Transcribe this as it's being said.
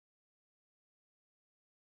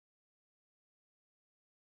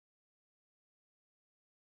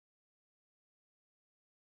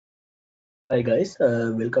Hi guys,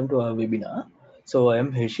 welcome to our webinar. So I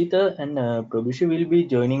am Heshita and Prabhushi will be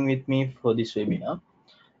joining with me for this webinar.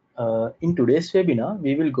 In today's webinar,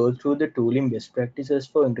 we will go through the tooling best practices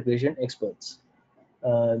for integration experts.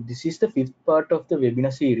 This is the fifth part of the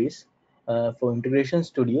webinar series for Integration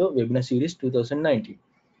Studio Webinar Series 2019.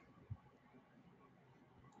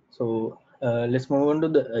 So let's move on to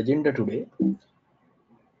the agenda today.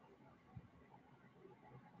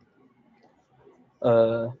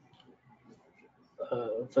 Uh,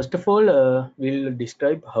 First of all, we'll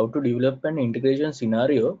describe how to develop an integration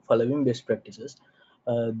scenario following best practices.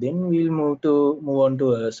 Then we'll move on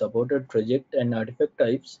to a supported project and artifact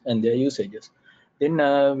types and their usages. Then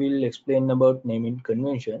we'll explain about naming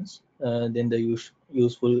conventions. Then the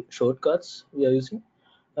useful shortcuts we are using.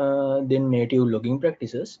 Then native logging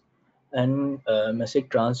practices and message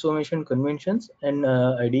transformation conventions and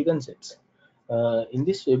ID concepts. In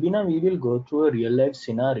this webinar, we will go through a real life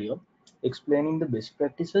scenario explaining the best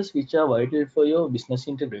practices which are vital for your business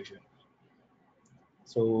integration.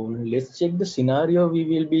 So let's check the scenario we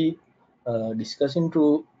will be discussing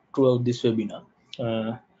throughout this webinar.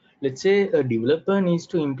 Let's say a developer needs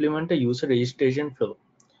to implement a user registration flow.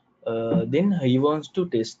 Then he wants to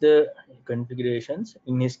test the configurations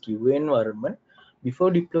in his QA environment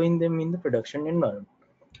before deploying them in the production environment.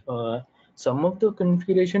 Uh, some of the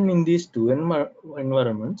configuration in these two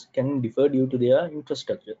environments can differ due to their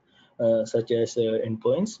infrastructure, such as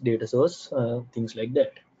endpoints, data source, things like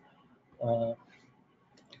that.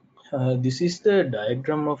 Uh, this is the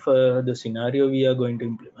diagram of the scenario we are going to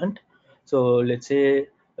implement. So let's say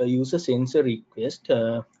a user sends a request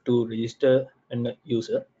to register a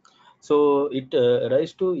user. So it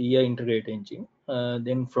arrives to EI integrator engine.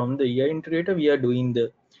 Then from the EI integrator, we are doing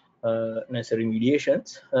the necessary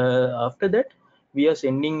mediations. After that, we are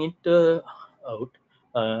sending it out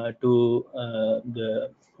to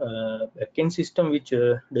the backend system, which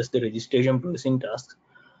does the registration processing tasks.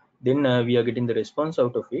 Then we are getting the response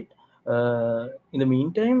out of it. In the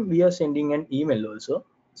meantime, we are sending an email also,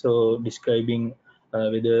 so describing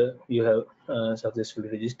whether you have successfully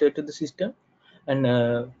registered to the system.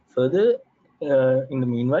 And further, in the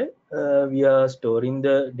meanwhile, we are storing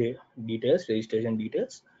the details, registration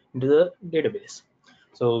details, into the database.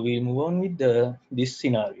 So we move on with this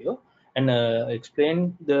scenario and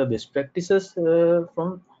explain the best practices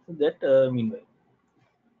from that meanwhile.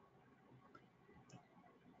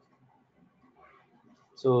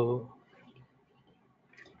 So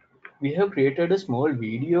we have created a small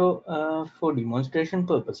video for demonstration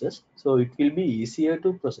purposes, so it will be easier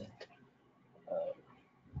to present.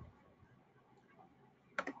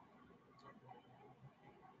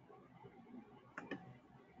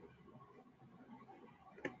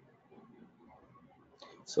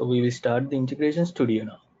 So we will start the integration studio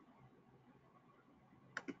now.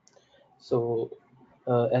 So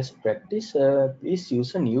as practice, please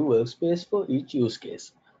use a new workspace for each use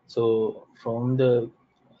case. So from the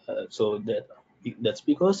that's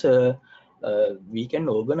because we can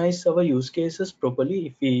organize our use cases properly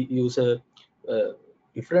if we use a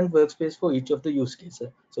different workspace for each of the use cases.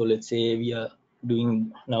 So let's say we are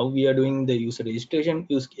doing the user registration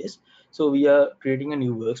use case. So we are creating a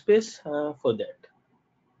new workspace for that.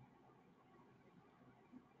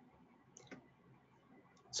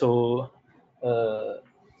 So uh,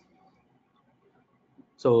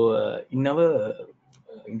 in our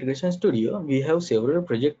integration studio, we have several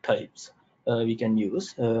project types we can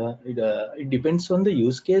use. It depends on the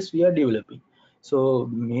use case we are developing. So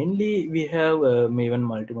mainly we have Maven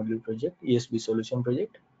multi-module project, ESB solution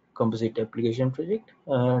project, composite application project,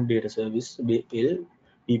 data service,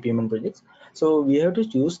 BPMN projects. So we have to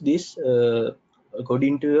choose this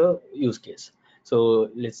according to your use case. So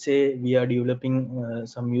let's say we are developing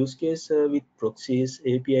some use case with proxies,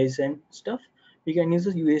 APIs and stuff. We can use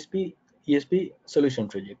a ESP solution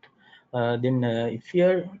project. Then if we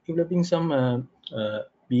are developing some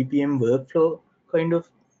BPM workflow kind of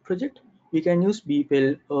project, we can use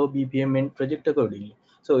BPL or BPMN project accordingly.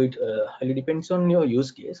 So it highly depends on your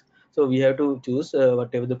use case. So we have to choose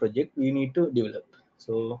whatever the project we need to develop.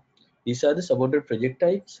 So these are the supported project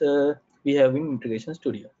types we have in Integration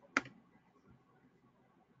Studio.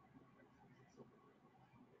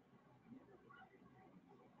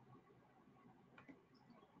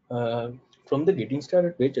 Uh, from the getting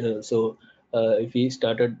started page, if we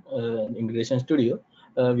started Integration Studio,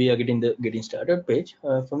 we are getting the getting started page.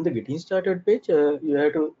 From the getting started page, you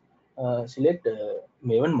have to select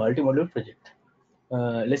Maven multi-module project.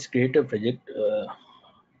 Let's create a project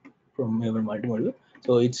from Maven multi-module.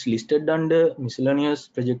 So it's listed under miscellaneous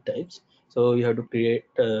project types. So you have to create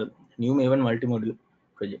a new Maven multi-module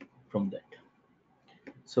project from that.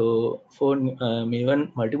 So for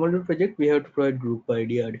Maven multi-module project, we have to provide group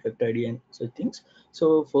ID, artifact ID, and such things.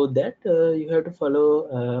 So for that, you have to follow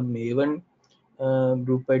Maven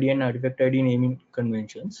group ID and artifact ID naming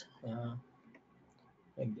conventions,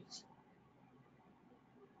 like this.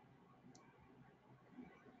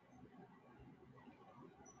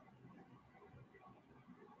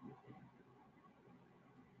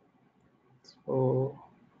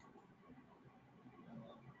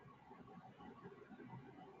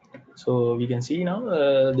 So we can see now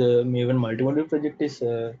the Maven multi-module project is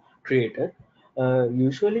created.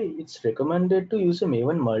 Usually it's recommended to use a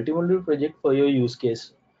Maven multi-module project for your use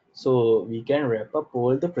case. So we can wrap up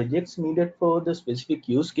all the projects needed for the specific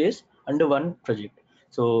use case under one project.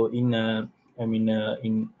 So in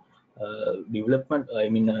development,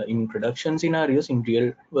 in production scenarios, in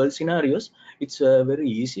real world scenarios, it's very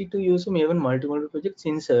easy to use a Maven multi-module project,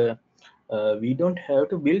 since we don't have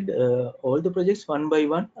to build all the projects one by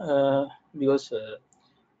one, because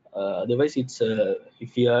otherwise it's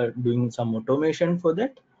if we are doing some automation for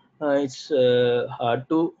that, it's hard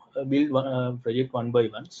to build one project one by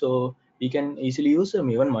one. So we can easily use a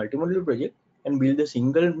Maven multi-module project and build a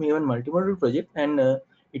single Maven multi-module project, and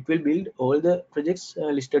it will build all the projects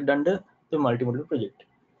listed under the multi-module project.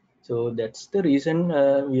 So that's the reason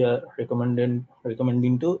we are recommending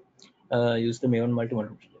to use the Maven multi-module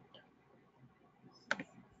project.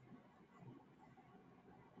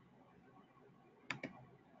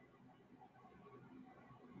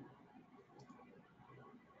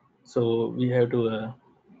 So we have to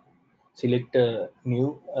select a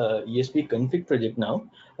new ESP config project now.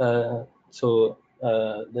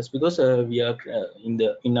 That's because we are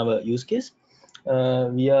in our use case,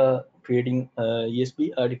 we are creating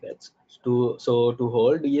ESP artifacts. To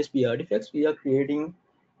hold ESP artifacts, we are creating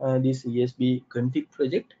this ESP config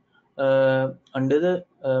project under the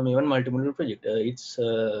Maven multimodule project. It's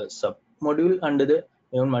a sub module under the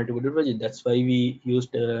Maven multimodule project. That's why we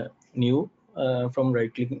used new from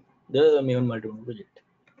right clicking the Maven multimodule project.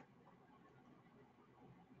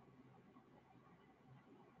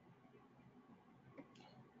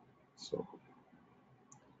 So,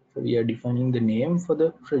 we are defining the name for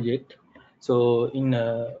the project. So in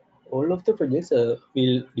all of the projects,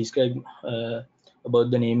 we'll describe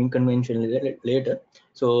about the naming convention later.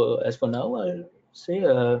 So as for now, I'll say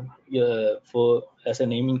yeah, for as a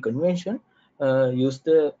naming convention, use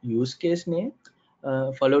the use case name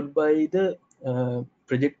followed by the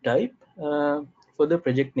project type for the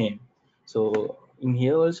project name. So in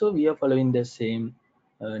here also we are following the same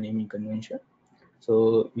naming convention.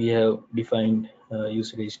 So we have defined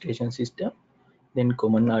user registration system, then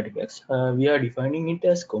common artifacts. We are defining it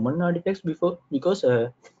as common artifacts before, because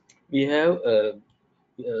we have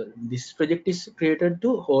this project is created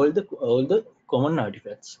to hold all the common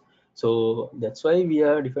artifacts. So that's why we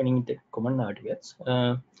are defining it as common artifacts.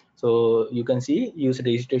 So you can see user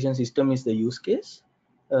registration system is the use case,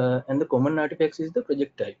 and the common artifacts is the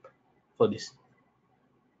project type for this.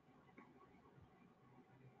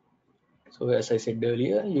 So as I said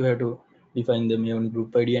earlier, you have to define the Maven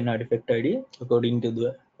group ID and artifact ID according to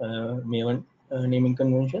the Maven naming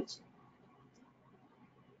conventions.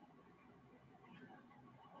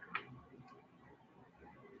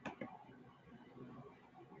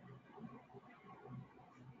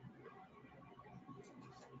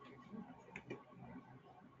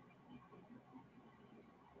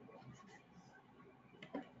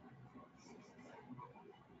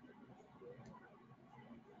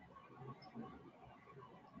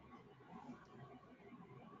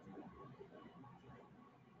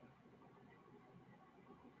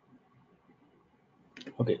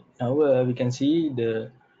 Okay, now we can see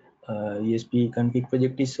the ESP config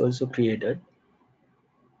project is also created.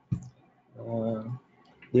 Uh,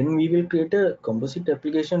 then we will create a composite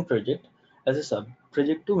application project as a sub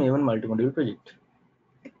project to Maven multi-module project.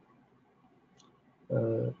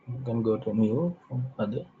 You can go to new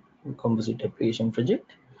other composite application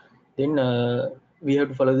project. Then we have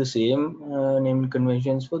to follow the same naming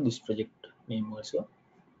conventions for this project name also.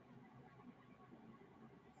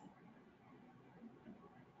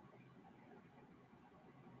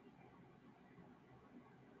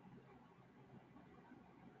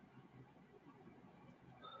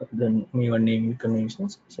 The Maven naming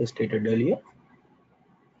conventions, as I stated earlier.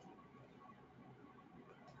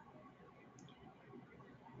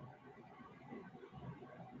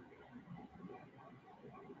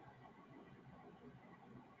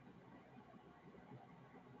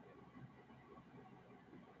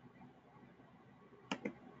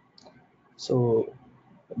 So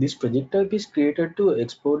this project type is created to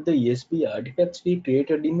export the ESP artifacts we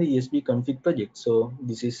created in the ESP config project. So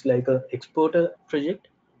this is like a exporter project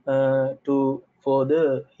for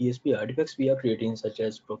the ESP artifacts we are creating, such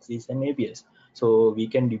as proxies and APIs. So we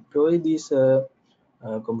can deploy these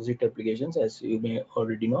composite applications, as you may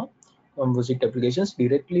already know, composite applications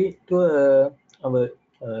directly to our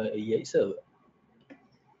EI server.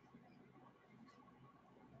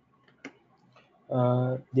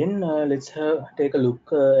 Then let's take a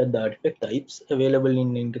look at the artifact types available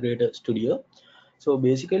in Integrator Studio. So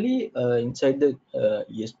basically, inside the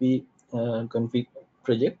ESP config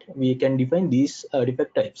project, we can define these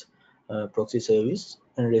artifact types: proxy service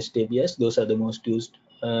and REST APIs. Those are the most used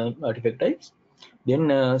artifact types.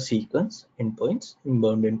 Then sequence, endpoints,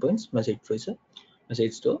 inbound endpoints, message tracer,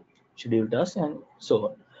 message store, schedule task, and so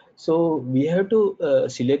on. So we have to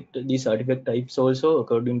select these artifact types also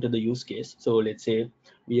according to the use case. So let's say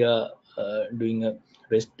we are doing a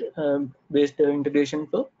REST based integration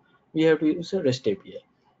flow, we have to use a REST API.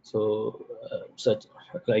 So such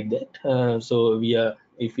like that. So we are,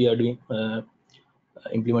 if we are doing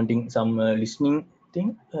implementing some listening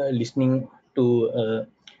to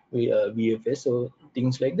VFS or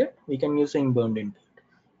things like that, we can use inbound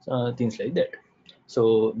endpoint, things like that.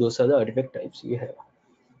 So those are the artifact types we have.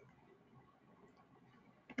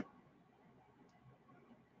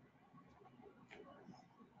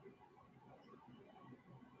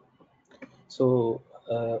 So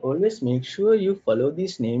always make sure you follow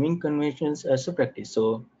these naming conventions as a practice.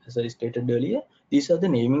 So as I stated earlier, these are the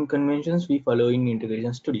naming conventions we follow in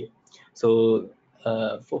Integration Studio. So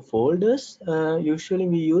for folders, usually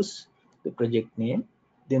we use the project name,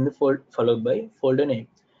 then the followed by folder name.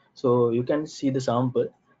 So you can see the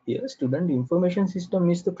sample here. Student information system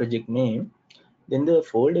is the project name, then the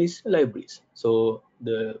folder is libraries. So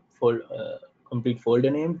the complete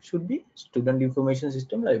folder name should be student information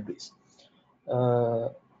system libraries. uh,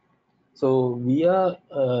 so we are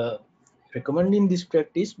recommending this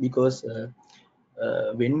practice because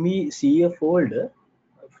when we see a folder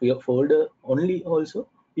only, also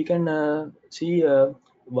we can see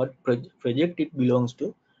what project it belongs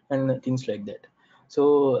to and things like that.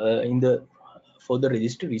 So in the for the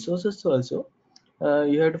registry resources also,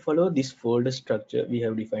 you have to follow this folder structure we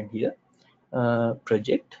have defined here: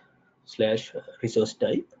 project slash resource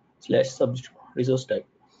type slash sub resource type.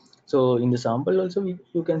 So in the sample also,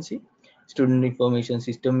 you can see student information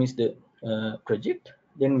system is the project,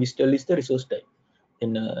 then Vistal is the resource type.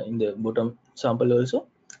 Then in the bottom sample also,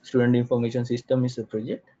 student information system is the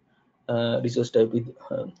project, resource type with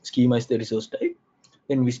schema is the resource type,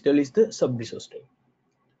 then Vistal is the sub resource type,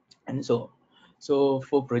 and so on. So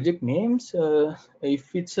for project names,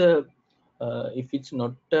 if it's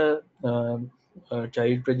not a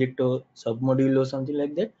child project or sub module or something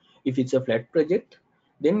like that, if it's a flat project,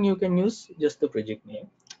 then you can use just the project name,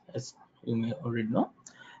 as you may already know.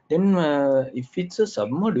 Then if it's a sub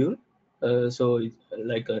module, so it's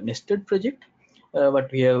like a nested project,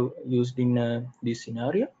 what we have used in this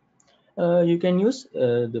scenario, you can use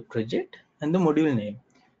the project and the module name.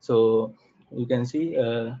 So you can see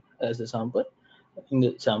as a sample, in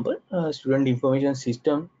the sample, student information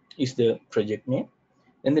system is the project name,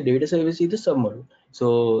 and the data service is the submodule.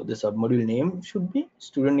 So the submodule name should be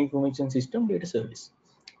student information system data service.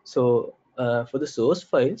 So for the source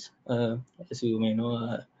files, as you may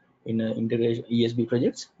know, in integration ESB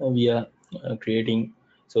projects, we are creating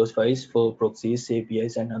source files for proxies,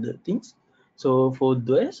 APIs, and other things. So for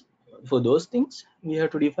those things, we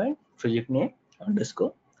have to define project name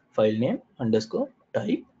underscore file name underscore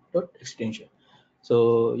type dot extension.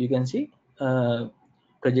 So you can see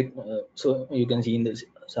project. So you can see in this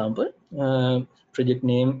sample, project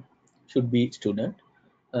name should be student,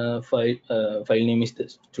 file name is the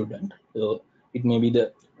student, so it may be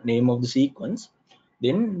the name of the sequence,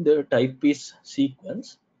 then the type is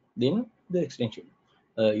sequence, then the extension,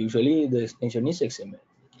 usually the extension is XML,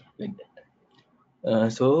 like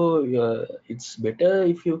that. So it's better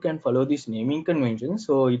if you can follow this naming convention,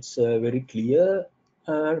 so it's very clear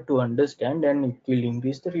to understand, and it will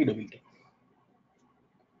increase the readability.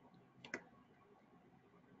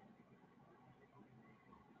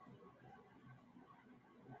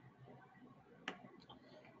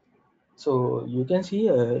 So you can see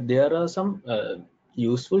there are some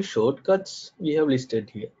useful shortcuts we have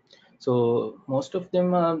listed here. So most of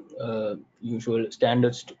them are usual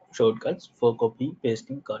standard shortcuts for copy,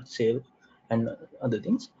 pasting, cut, save, and other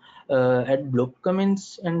things. Add block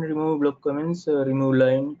comments and remove block comments, remove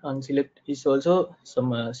line, unselect is also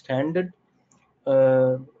some standard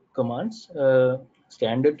uh, commands,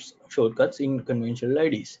 standard shortcuts in conventional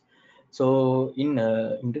IDs. So in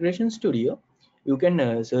Integration Studio, you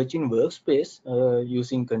can search in workspace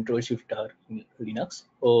using Control Shift R in Linux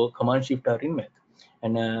or Command Shift R in Mac.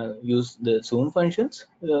 and use the zoom functions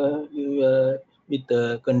with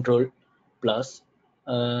control plus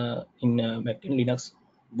in Mac and Linux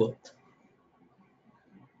both.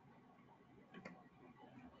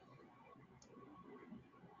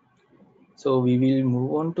 So we will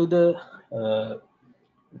move on to the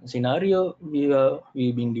scenario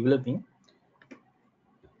we've been developing.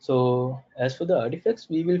 So as for the artifacts,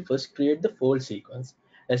 we will first create the fault sequence.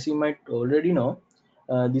 As you might already know,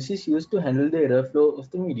 this is used to handle the error flow of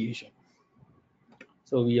the mediation.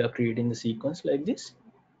 So we are creating the sequence like this,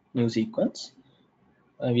 new sequence.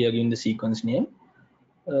 We are giving the sequence name.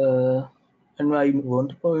 And I want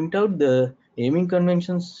to point out the naming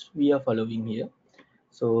conventions we are following here.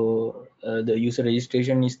 So the user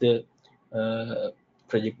registration is the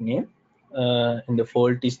project name, and the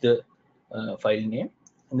fault is the file name,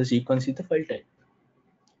 and the sequence is the file type.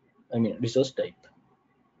 I mean resource type.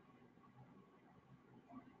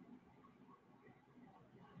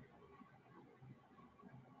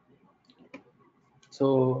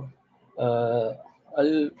 So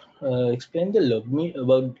I'll explain the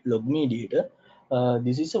about log mediator.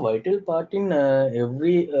 This is a vital part in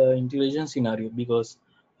every integration scenario, because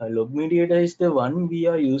log mediator is the one we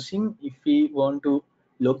are using if we want to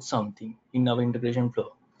log something in our integration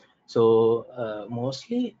flow. So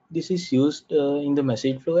mostly this is used in the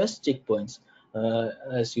message flow as checkpoints,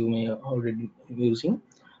 as you may already using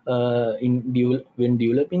when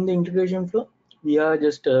developing the integration flow. We are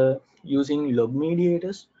just using log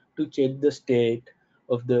mediators to check the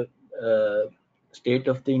uh, state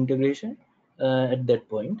of the integration at that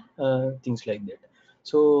point, things like that.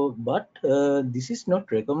 So but this is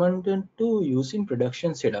not recommended to use in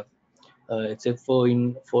production setup, except for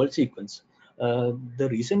in fault sequence. The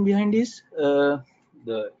reason behind is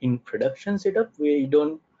the in production setup we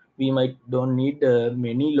might don't need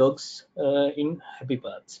many logs in happy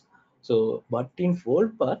paths. So but in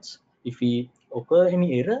fault paths, if we occur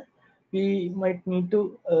any error, we might need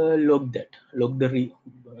to log the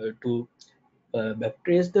to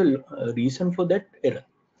backtrace the reason for that error.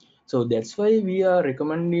 So that's why we are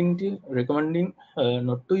recommending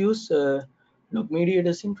not to use log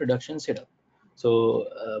mediators in production setup. So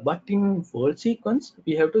but in fault sequence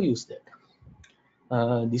we have to use that.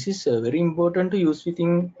 This is very important to use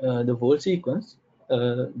within the fault sequence.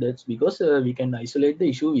 That's because we can isolate the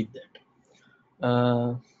issue with that.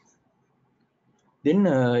 Then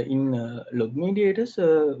in log mediators,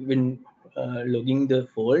 when logging the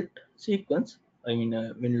fault sequence,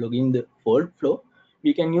 when logging the fault flow,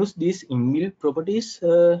 we can use these inbuilt properties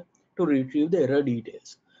to retrieve the error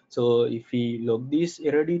details. So if we log these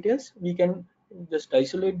error details, we can just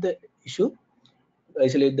isolate the issue,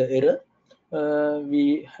 isolate the error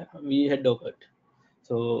we had occurred.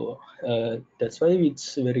 So that's why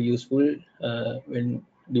it's very useful when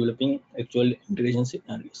developing actual integration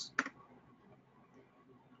scenarios.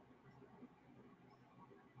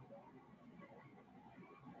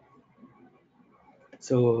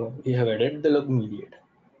 So we have added the log mediator.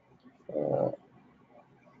 Uh,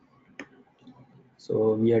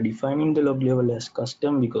 so we are defining the log level as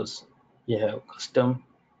custom because we have custom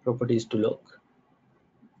properties to log.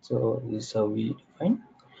 So this is how we define.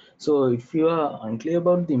 So if you are unclear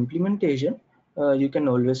about the implementation, you can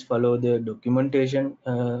always follow the documentation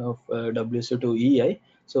of WSO2 EI.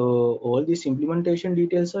 So all these implementation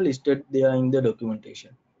details are listed there in the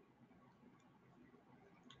documentation.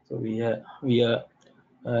 So we are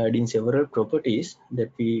adding several properties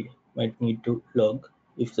that we might need to log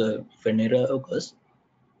if an error occurs.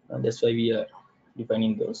 That's why we are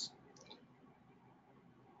defining those.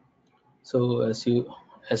 So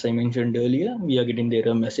as I mentioned earlier, we are getting the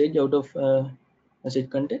error message out of message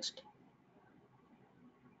context.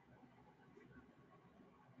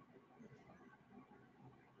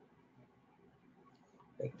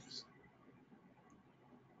 Like this.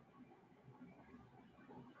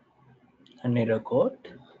 An error code,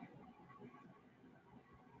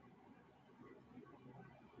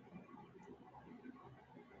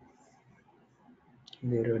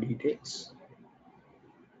 the error details.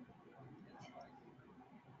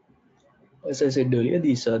 As I said earlier,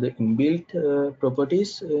 these are the inbuilt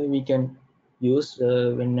properties we can use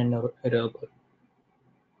when an error occurs.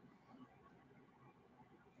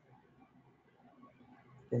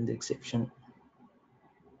 Then the exception.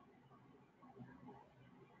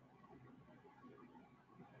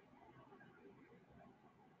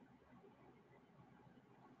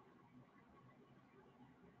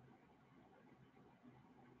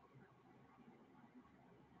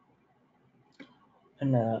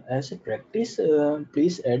 And as a practice,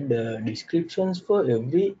 please add descriptions for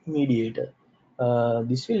every mediator.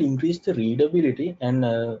 This will increase the readability and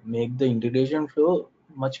make the integration flow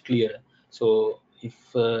much clearer. So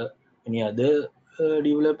if any other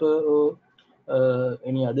developer or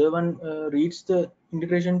any other one reads the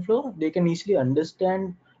integration flow, they can easily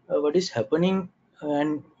understand what is happening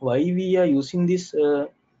and why we are using this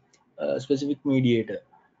specific mediator.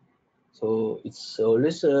 So it's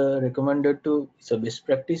always recommended to, it's a best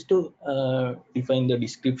practice to define the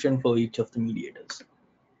description for each of the mediators.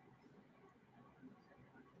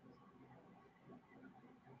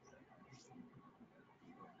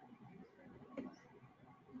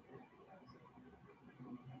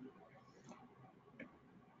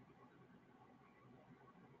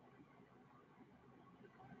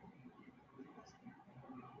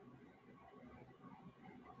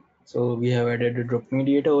 So we have added a drop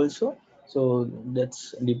mediator also. So that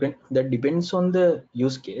depends on the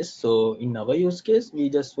use case. So in our use case, we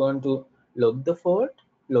just want to log the fault,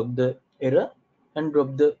 log the error, and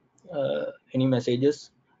drop the any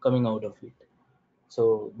messages coming out of it.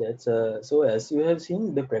 So that's so as you have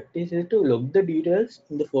seen, the practice is to log the details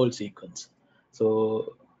in the fault sequence.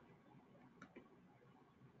 So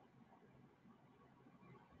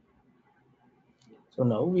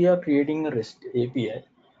now we are creating a REST API.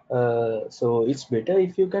 So it's better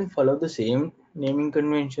if you can follow the same naming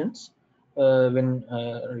conventions when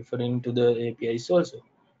referring to the APIs also.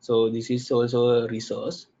 So this is also a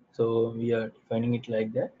resource. So we are defining it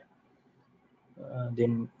like that.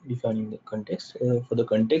 Then defining the context. For the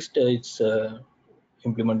context, it's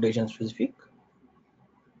implementation specific.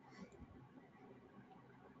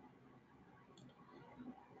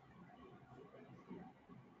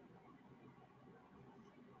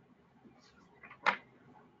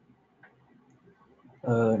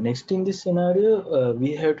 Next in this scenario,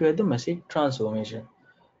 we have to have the message transformation.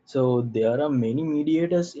 So there are many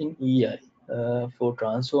mediators in EI for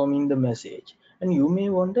transforming the message, and you may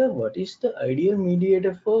wonder what is the ideal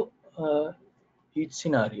mediator for each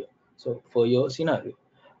scenario. So for your scenario,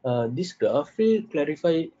 this graph will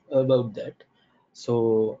clarify about that.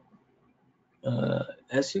 So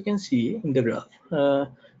as you can see in the graph,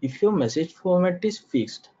 if your message format is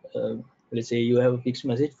fixed, let's say you have a fixed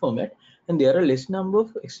message format and there are less number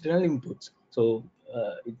of external inputs. So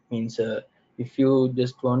it means if you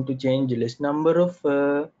just want to change less number of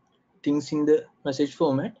things in the message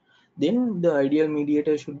format, then the ideal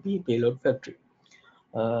mediator should be payload factory.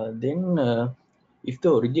 Then if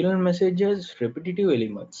the original message has repetitive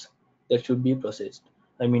elements that should be processed.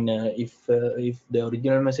 I mean, if the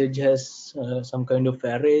original message has some kind of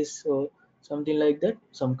arrays or something like that,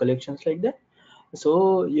 some collections like that,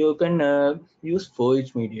 so you can use for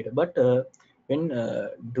each mediator. But when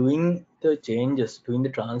doing the changes, doing the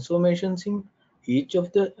transformations in each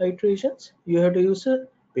of the iterations, you have to use a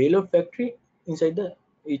payload factory inside the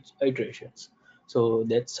each iterations. So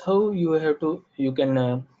that's how you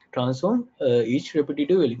can transform each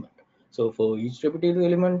repetitive element. So for each repetitive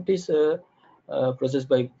element is processed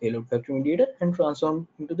by payload factory mediator and transformed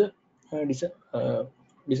into the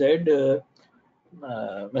desired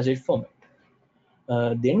message format.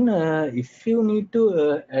 Then if you need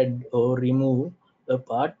to add or remove a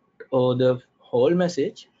part or the whole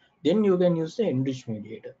message, then you can use the enrich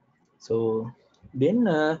mediator. So then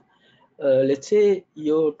let's say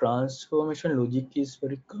your transformation logic is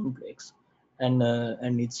very complex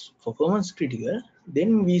and it's performance critical,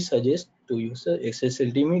 then we suggest to use a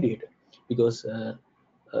SSLT mediator, because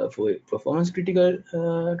for performance critical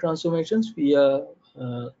transformations we are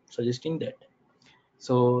suggesting that.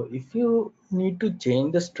 So if you need to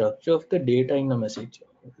change the structure of the data in a message,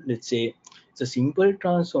 let's say it's a simple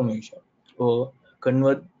transformation or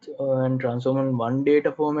convert and transform one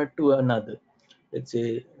data format to another. Let's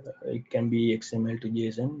say it can be XML to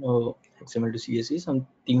JSON or XML to CSV, some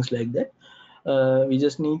things like that. We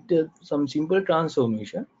just need some simple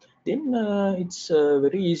transformation. Then it's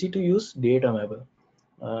very easy to use data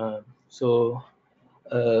mapper. So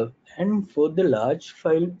and for the large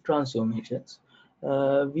file transformations,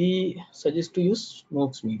 we suggest to use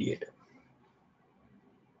smokes mediator.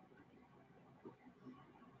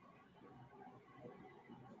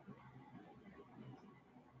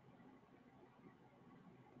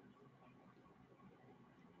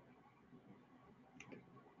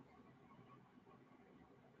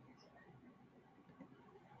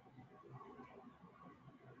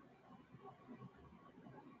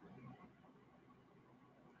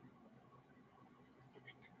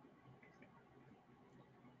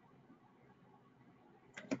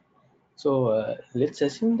 So let's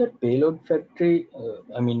assume that payload factory,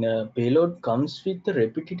 payload comes with the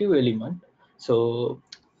repetitive element. So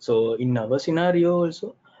in our scenario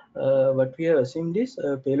also, what we have assumed is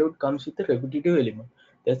payload comes with a repetitive element.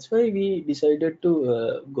 That's why we decided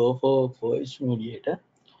to go for each mediator,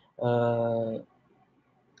 uh,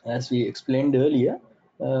 as we explained earlier.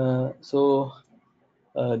 This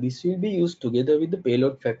will be used together with the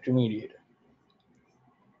payload factory mediator.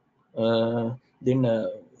 Then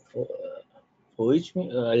for each,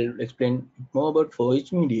 I'll explain more about for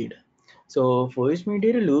each mediator. So for each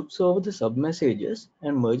mediator loops over the sub messages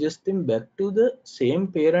and merges them back to the same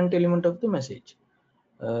parent element of the message.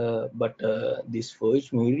 But this for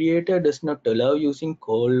each mediator does not allow using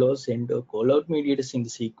call or send or call out mediators in the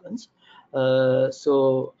sequence.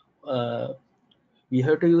 So we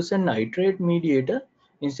have to use an iterate mediator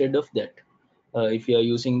instead of that. If you are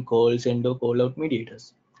using call, send or call out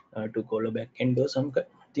mediators to call a backend or some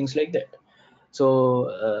things like that.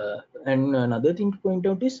 So and another thing to point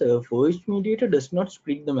out is for each mediator does not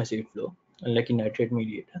split the message flow like in iterate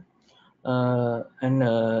mediator. And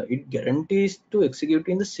it guarantees to execute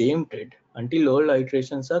in the same thread until all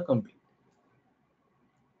iterations are complete.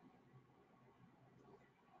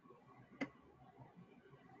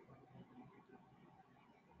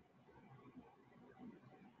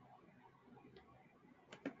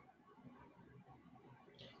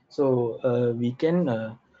 So we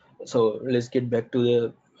can so let's get back to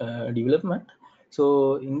the development.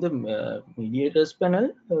 So in the mediators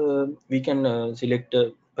panel, we can select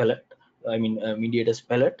a palette. I mean mediators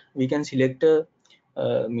palette. We can select a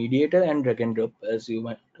mediator and drag and drop, as you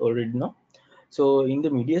might already know. So in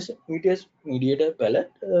the mediator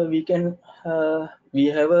palette, we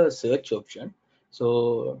have a search option.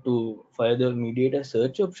 So to fire the mediator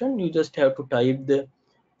search option, you just have to type the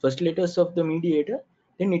first letters of the mediator.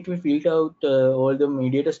 Then it will filter out all the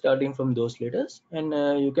mediators starting from those letters, and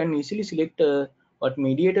you can easily select what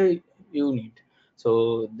mediator you need.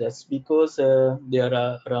 So that's because there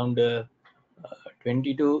are around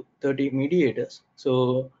 20 to 30 mediators.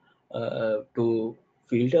 So to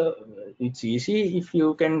filter, it's easy if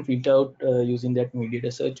you can filter out using that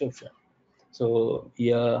mediator search option. So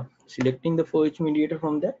we are selecting the for each mediator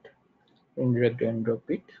from that and drag and drop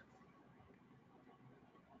it.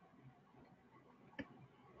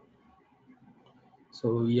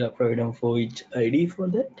 So we are providing for each ID for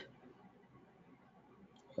that.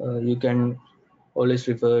 You can always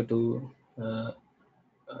refer to uh,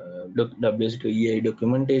 WSO2 EI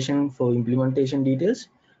documentation for implementation details.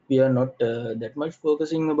 We are not that much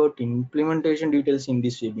focusing about implementation details in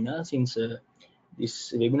this webinar, since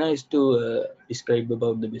this webinar is to describe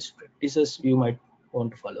about the best practices you might want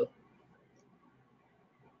to follow.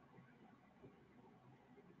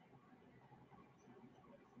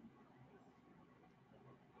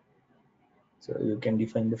 So you can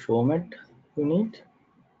define the format you need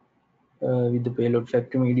with the payload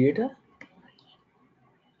factory mediator.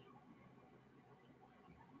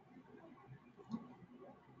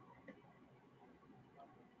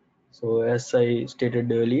 So as I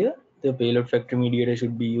stated earlier, the payload factory mediator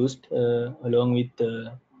should be used along with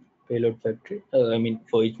payload factory, I mean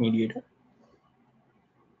for each mediator.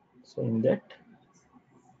 So in that,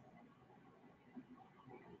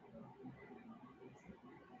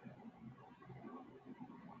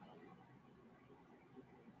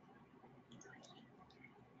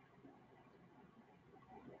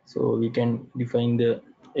 so we can define the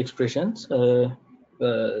expressions.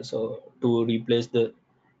 So to replace the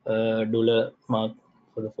dollar mark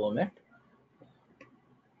for the format.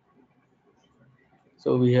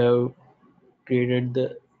 So we have created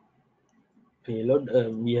the payload.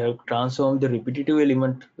 We have transformed the repetitive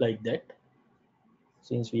element like that,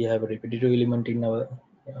 since we have a repetitive element in our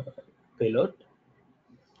uh, payload.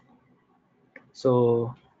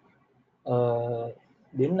 So uh,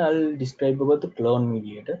 then I'll describe about the clone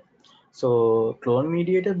mediator. So clone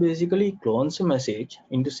mediator basically clones a message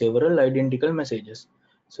into several identical messages.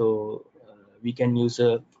 So we can use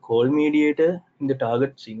a call mediator in the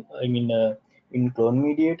target scene. I mean, in clone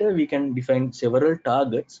mediator, we can define several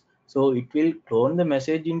targets. So it will clone the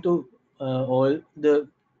message into all the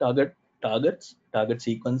target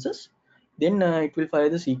sequences. Then it will fire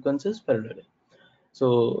the sequences parallelly.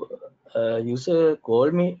 So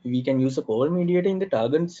we can use a call mediator in the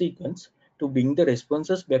target sequence to bring the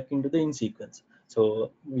responses back into the in sequence.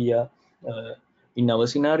 So we are uh, in our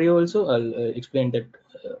scenario also. I'll explain that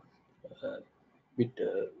bit.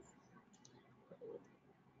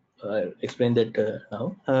 I'll explain that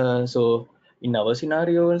now. So in our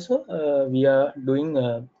scenario also, we are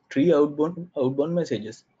doing three outbound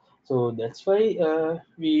messages. So that's why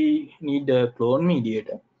we need a clone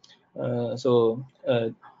mediator. So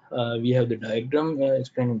we have the diagram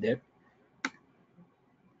explaining that.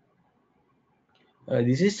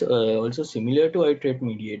 This is also similar to iterate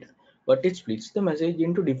mediator, but it splits the message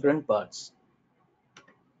into different parts.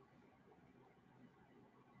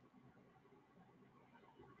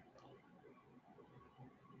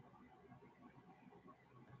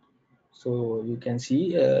 So you can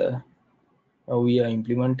see how we are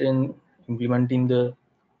implementing the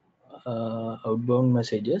outbound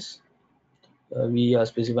messages. We are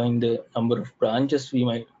specifying the number of branches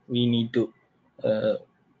we need to uh,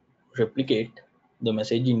 replicate the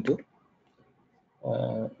message into.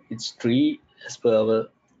 It's tree as per our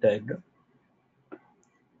diagram.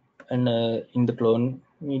 And in the clone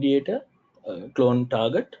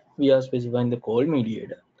target, we are specifying the call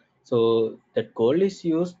mediator. So that call is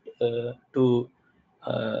used to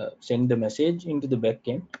send the message into the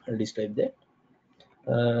backend. I'll describe that.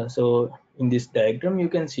 So in this diagram, you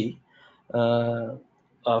can see uh,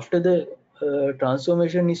 after the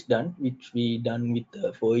transformation is done, which we done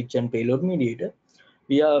with for each and payload mediator,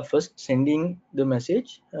 we are first sending the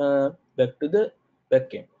message back to the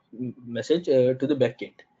backend, message to the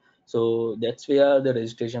backend. So that's where the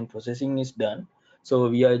registration processing is done. So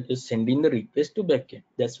we are just sending the request to backend.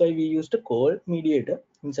 That's why we used a call mediator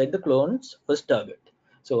inside the clone's first target.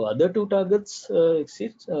 So other two targets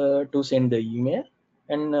exist to send the email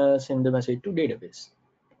and send the message to database.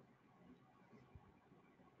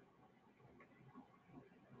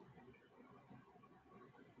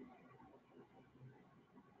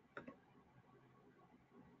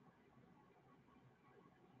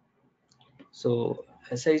 So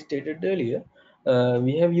as I stated earlier,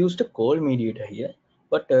 we have used a call mediator here,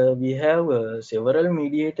 but we have several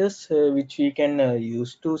mediators which we can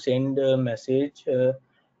use to send a message to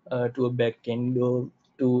a backend or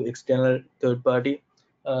to external third-party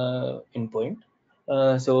endpoint.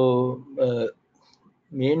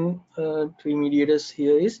 Main three mediators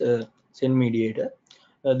here is send mediator.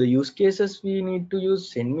 The use cases we need to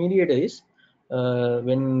use send mediator is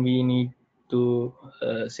when we need to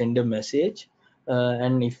send a message,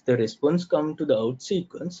 and if the response come to the out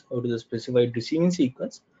sequence or to the specified receiving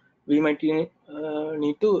sequence, we might need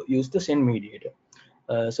to use the send mediator.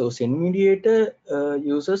 So send mediator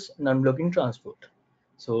uses non-blocking transport.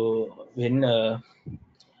 So when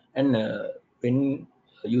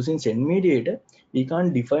using send mediator, we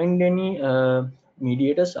can't define any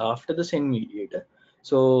mediators after the send mediator.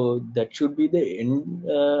 So that should be the end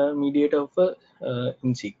mediator of a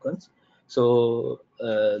in sequence. So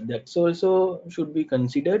that's also should be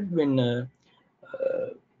considered uh,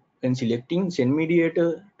 when selecting send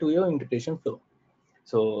mediator to your integration flow.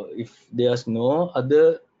 So if there's no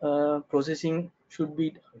other processing should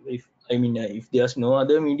be, if there's no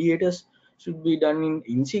other mediators should be done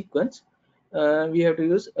in sequence, we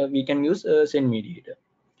can use send mediator.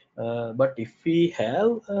 But if we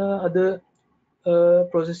have other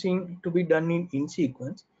processing to be done in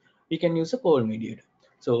sequence, we can use a call mediator.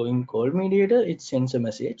 So in call mediator, it sends a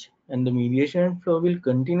message, and the mediation flow will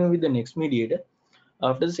continue with the next mediator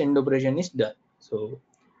after the send operation is done.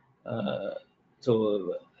 Uh,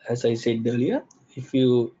 so as I said earlier, if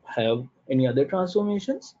you have any other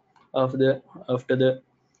transformations after the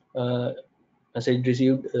uh, message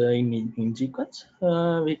received in sequence,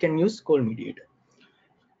 we can use call mediator.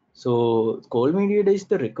 So call mediator is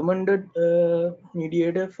the recommended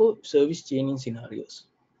mediator for service chaining scenarios.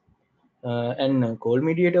 And call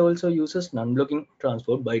mediator also uses non-blocking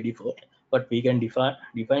transport by default, but we can define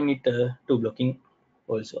it to blocking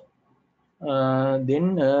also.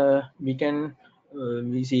 Then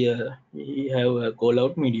we have a call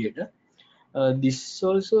out mediator. This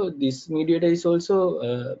mediator is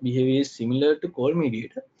also behavior is similar to call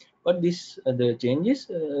mediator, but this the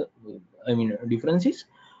changes difference is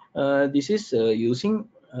this is using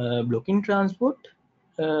blocking transport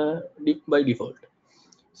by default.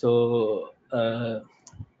 So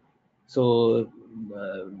so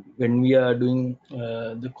uh, when we are doing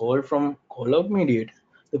the call from call out mediator,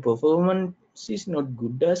 the performance is not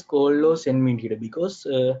good as call or send mediator because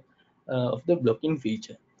of the blocking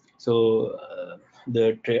feature. So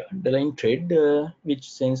the underlying thread which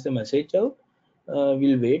sends the message out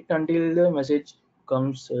will wait until the message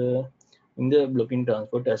comes in the blocking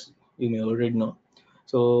transport, as you may already know.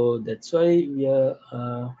 So that's why we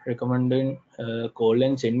are recommending call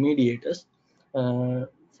and send mediators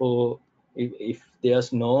for if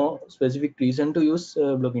there's no specific reason to use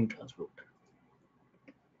blocking transport.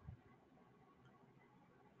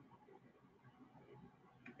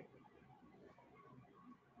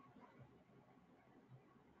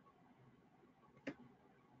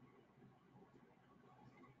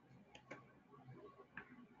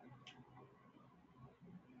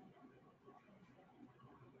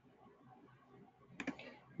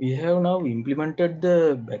 We have now implemented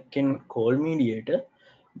the backend call mediator,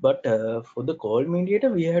 but for the call mediator,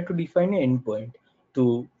 we have to define an endpoint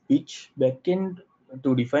to which backend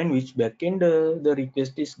to define which backend the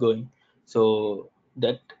request is going. So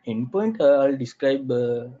that endpoint I'll describe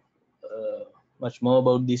much more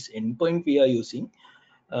about this endpoint we are using.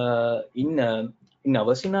 In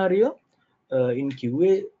our scenario, in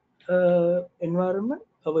QA environment,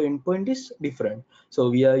 our endpoint is different. So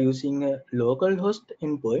we are using a local host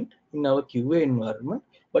endpoint in our QA environment,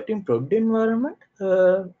 but in prod environment,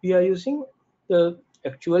 we are using the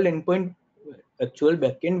actual endpoint, actual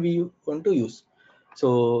backend we want to use.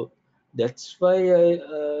 So that's why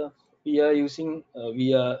we are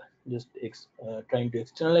just trying to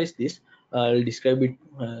externalize this. I'll describe it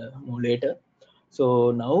more later.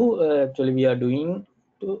 So now actually we are doing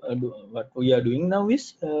what we are doing now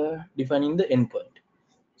is defining the endpoint.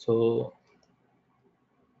 So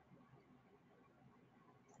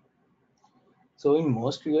in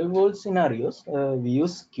most real world scenarios, we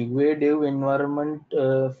use QA dev environment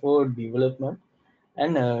for development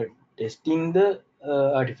and testing the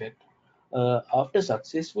artifact. After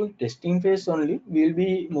successful testing phase only, we'll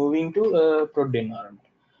be moving to prod environment.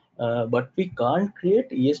 But we can't create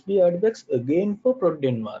ESB artifacts again for prod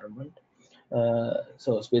environment.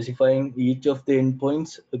 So specifying each of the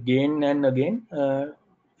endpoints again and again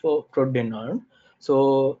for prod environment.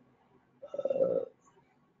 So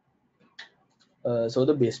uh, so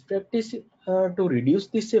the best practice to reduce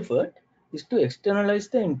this effort is to externalize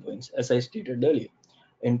the endpoints, as I stated earlier.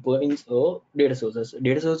 Endpoints or data sources.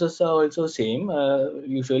 Data sources are also same.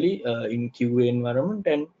 Usually in QA environment,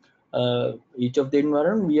 and each of the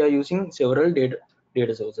environment we are using several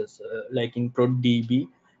data sources, like in prod DB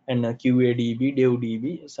and QA DB, dev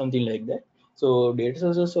DB, something like that. So data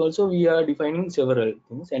sources also we are defining several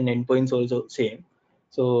things, and endpoints also same.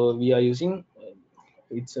 So we are using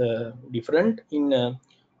it's different in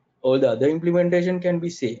all the other implementation can be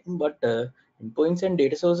same, but endpoints and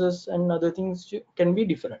data sources and other things can be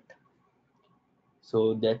different.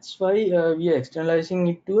 So that's why we are externalizing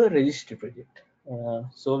it to a registry project.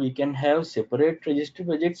 So we can have separate registry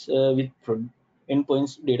projects with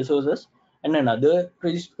endpoints, data sources, and another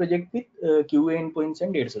registry project with QA endpoints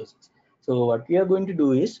and data sources. So what we are going to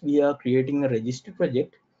do is we are creating a registry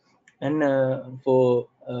project and for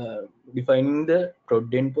defining the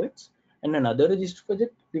prod endpoints, and another registry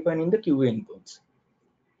project defining the QA endpoints.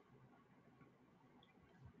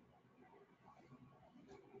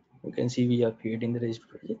 You can see we are creating the registry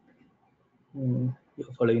project. We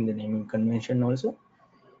are following the naming convention also.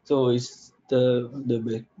 So is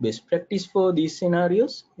the best practice for these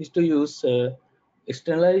scenarios is to use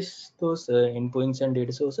externalize those endpoints and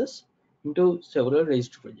data sources into several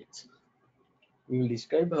registry projects. We will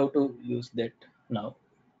describe how to use that now.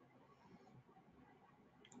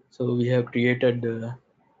 So we have created the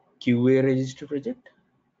QA registry project.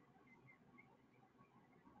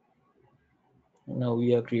 Now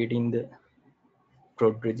we are creating the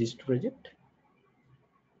prod registry project.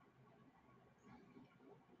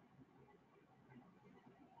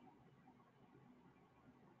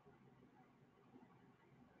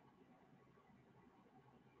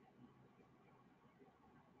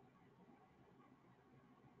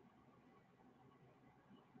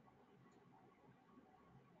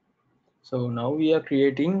 So now we are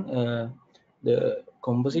creating the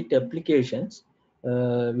composite applications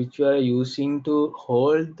which we are using to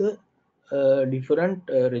hold the different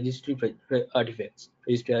registry artifacts.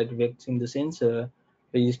 Registry artifacts in the sense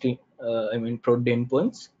registry, I mean prod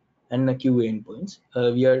endpoints and QA endpoints.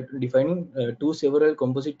 We are defining two several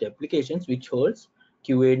composite applications which holds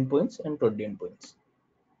QA endpoints and prod endpoints.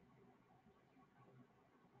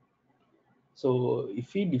 So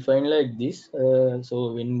if we define like this,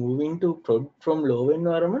 so when moving to prod from low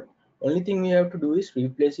environment, only thing we have to do is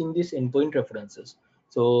replacing these endpoint references.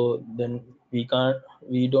 So then we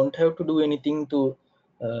don't have to do anything to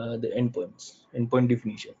the endpoint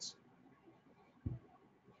definitions.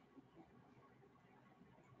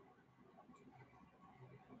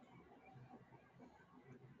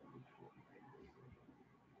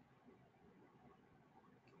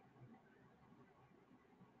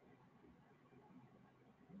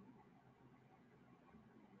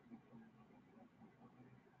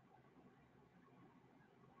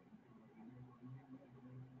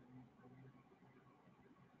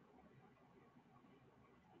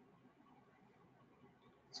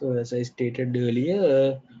 So as I stated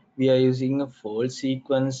earlier, we are using a fault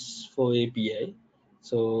sequence for API.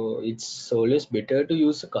 So it's always better to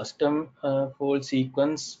use a custom fault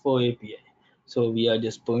sequence for API. So we are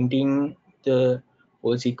just pointing the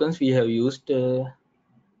fault sequence we have used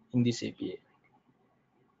in this API.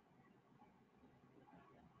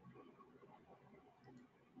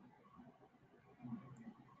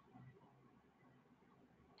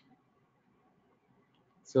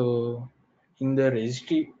 So in the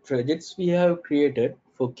registry projects we have created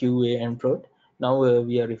for QA and prod, Now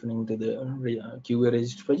we are referring to the QA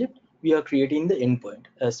register project. We are creating the endpoint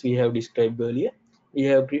as we have described earlier. We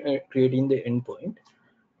have creating the endpoint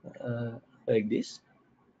like this.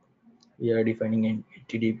 We are defining an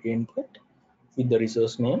HTTP endpoint with the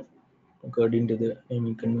resource name according to the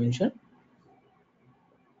naming convention.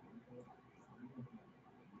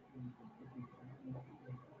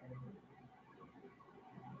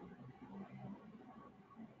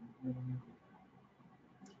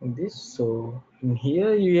 This, so in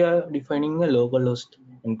here you are defining a localhost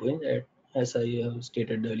endpoint as I have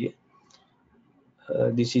stated earlier.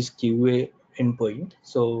 This is QA endpoint,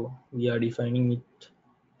 so we are defining it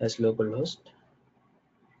as localhost.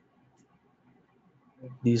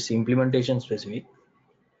 This implementation specific.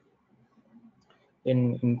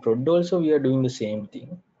 In prod also we are doing the same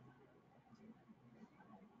thing.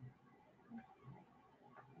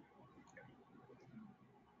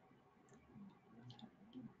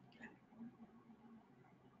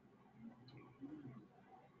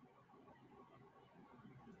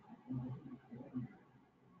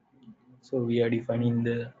 So we are defining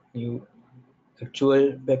the new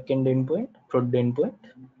actual backend endpoint, prod endpoint,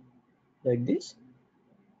 like this.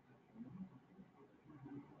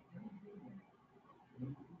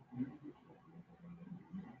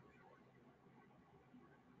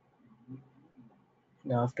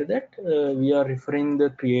 And after that, we are referring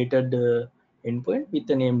the created endpoint with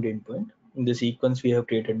the named endpoint in the sequence we have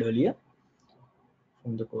created earlier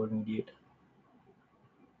from the code mediator.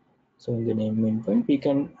 So in the name endpoint, we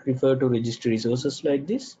can refer to register resources like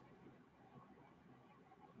this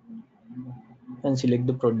and select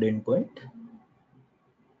the prod endpoint.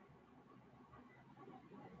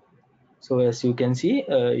 So as you can see,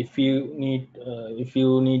 if you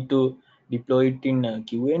need to deploy it in a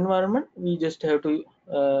QA environment, we just have to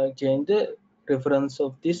change the reference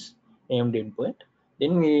of this named endpoint.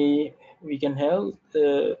 Then we can have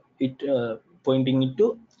it pointing it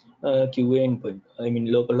to QA endpoint. I mean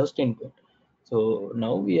localhost endpoint. So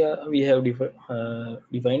now we have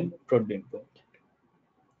defined prod endpoint.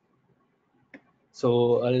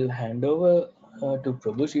 So I'll hand over to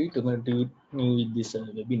Prabhushi to continue with this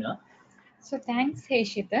webinar. So thanks,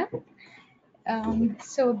 Heshita.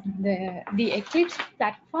 So the Eclipse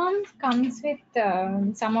platform comes with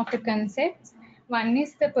some of the concepts. One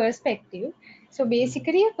is the perspective. So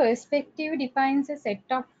basically, a perspective defines a set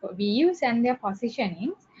of views and their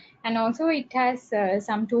positionings, and also it has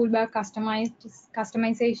some toolbar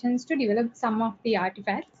customizations to develop some of the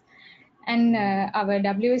artifacts. And our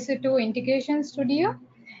WSO2 Integration Studio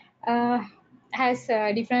uh, has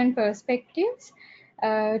different perspectives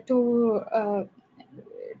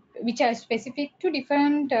which are specific to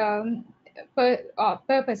different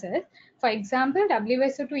purposes. For example,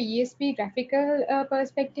 WSO2 ESP graphical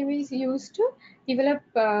perspective is used to develop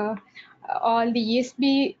all the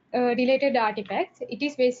ESP related artifacts. It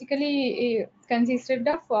is basically consisted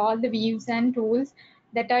of all the views and tools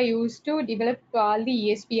that are used to develop all the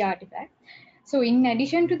ESP artifacts. So in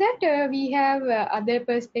addition to that, we have other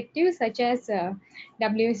perspectives such as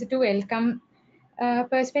WSO2 welcome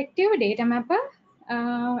perspective, data mapper,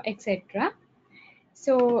 etc.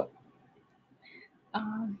 So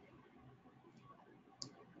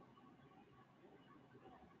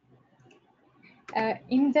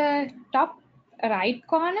in the top right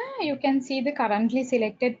corner, you can see the currently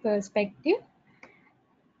selected perspective.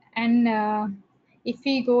 And if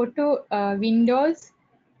we go to Windows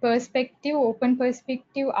perspective, open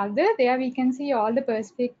perspective, other, there we can see all the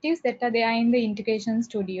perspectives that are there in the Integration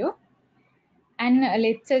Studio. And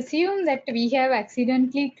let's assume that we have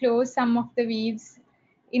accidentally closed some of the views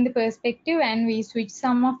in the perspective and we switch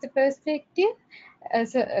some of the perspective.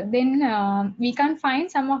 Then we can't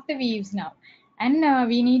find some of the views now. And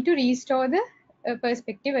we need to restore the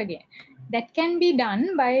perspective again. That can be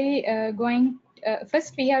done by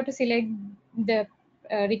first we have to select the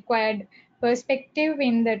required perspective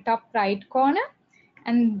in the top right corner.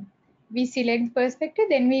 And we select perspective,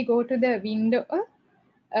 then we go to the window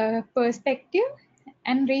perspective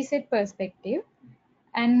and reset perspective,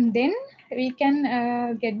 and then we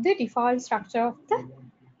can get the default structure of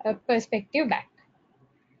the perspective back.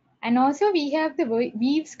 And also we have the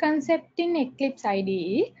weaves concept in Eclipse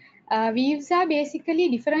IDE. Weaves are basically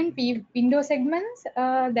different window segments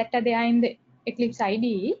that are there in the Eclipse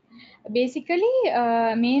IDE. Basically,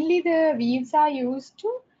 mainly the weaves are used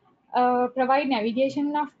to provide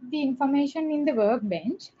navigation of the information in the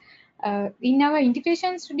workbench. In our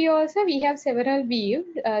Integration Studio also, we have several views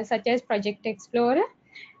such as Project Explorer.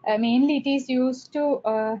 Mainly it is used to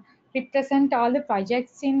represent all the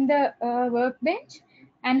projects in the workbench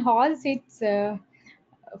and holds its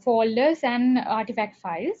folders and artifact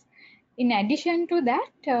files. In addition to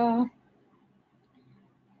that,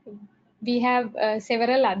 we have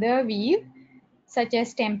several other views such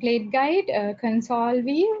as template guide, console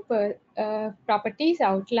view, properties,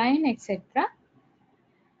 outline, etc.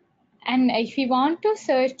 And if we want to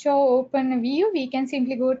search or open a view, we can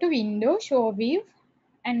simply go to Window, Show View,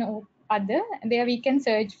 and other. There we can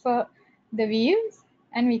search for the views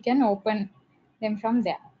and we can open them from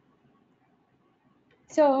there.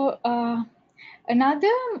 So another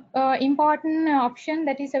important option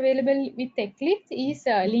that is available with Eclipse is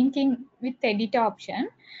linking with editor option.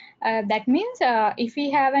 That means if we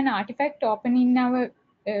have an artifact open in our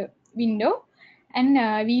window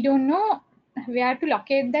and we don't know where to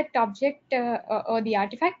locate that object or the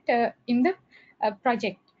artifact in the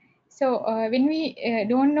project. So when we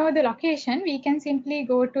don't know the location, we can simply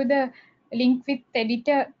go to the link with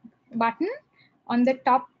editor button on the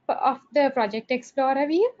top of the Project Explorer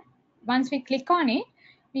view. Once we click on it,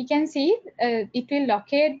 we can see it will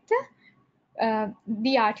locate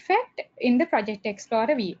the artifact in the Project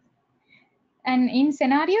Explorer view. And in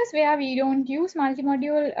scenarios where we don't use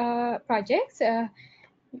multi-module projects,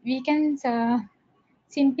 we can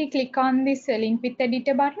simply click on this link with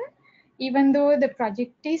editor button, even though the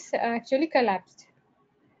project is actually collapsed.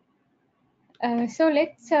 So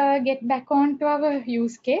let's get back on to our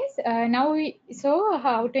use case. Now we saw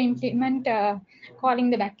how to implement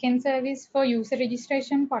calling the backend service for user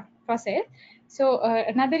registration process. So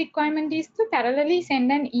another requirement is to parallelly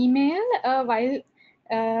send an email while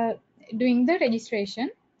doing the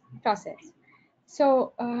registration process.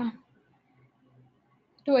 So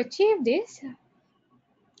to achieve this,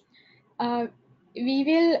 we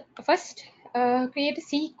will first create a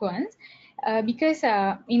sequence because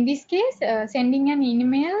in this case, sending an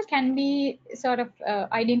email can be sort of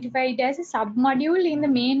identified as a submodule in the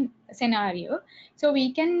main scenario. So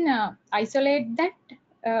we can isolate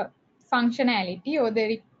that functionality or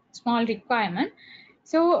the small requirement.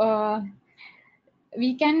 So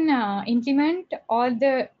we can implement all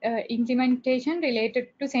the implementation related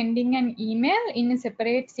to sending an email in a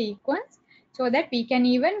separate sequence so that we can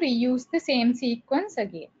even reuse the same sequence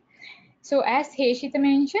again. So as Heshita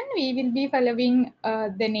mentioned, we will be following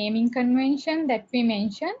the naming convention that we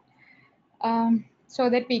mentioned so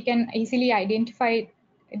that we can easily identify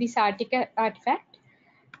this artifact.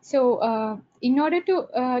 So in order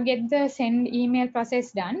to get the send email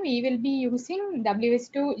process done, we will be using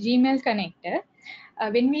WSO2 Gmail connector.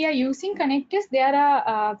 When we are using connectors, there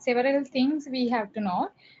are several things we have to know.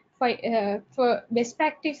 For best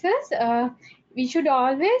practices, we should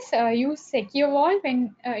always use secure vault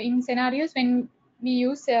when in scenarios when we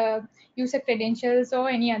use user credentials or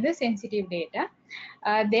any other sensitive data.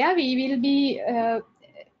 There we will be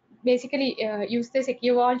basically use the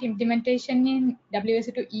secure vault implementation in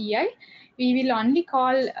WSO2 EI. We will only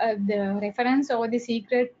call the reference or the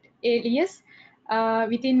secret alias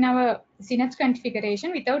within our Synapse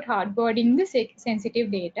configuration without hardcoding the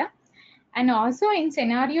sensitive data. And also in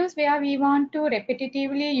scenarios where we want to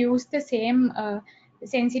repetitively use the same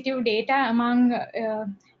sensitive data among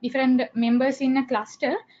different members in a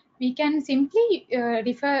cluster, we can simply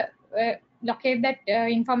locate that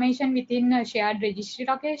information within a shared registry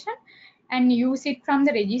location and use it from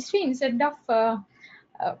the registry instead of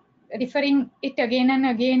referring it again and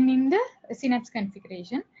again in the Synapse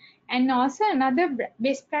configuration. And also another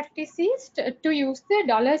best practice is to use the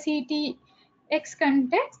 $CTX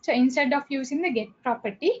context instead of using the get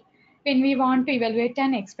property when we want to evaluate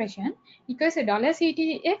an expression, because a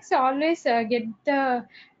 $CTX always get the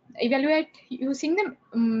evaluate using the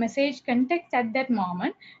message context at that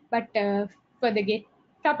moment, but for the get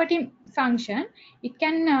property function, it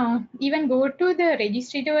can even go to the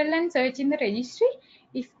registry table and search in the registry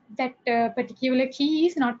if that particular key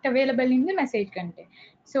is not available in the message content.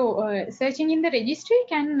 So searching in the registry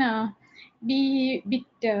can be a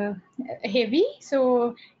bit heavy,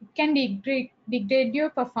 so it can degrade your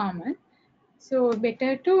performance. So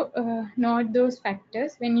better to note those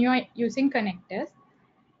factors when you are using connectors.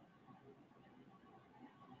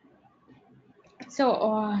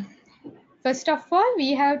 So first of all,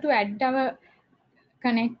 we have to add our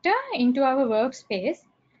connector into our workspace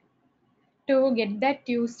to get that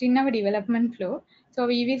used in our development flow. So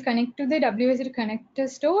we will connect to the WSO2 connector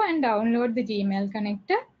store and download the Gmail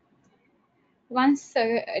connector. Once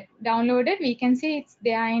downloaded, we can see it's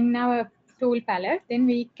there in our tool palette. Then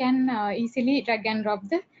we can easily drag and drop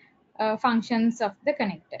the functions of the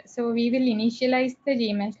connector. So we will initialize the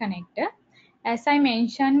Gmail connector. As I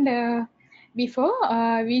mentioned before,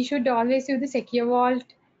 we should always use the secure vault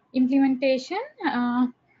implementation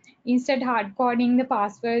instead hard coding the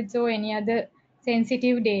passwords or any other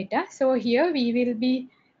sensitive data. So here we will be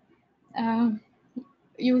uh,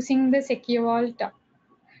 using the secure vault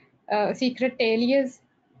secret alias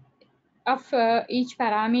of each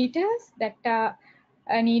parameters that are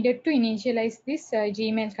needed to initialize this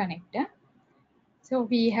Gmail connector. So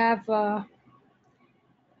we have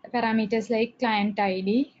parameters like client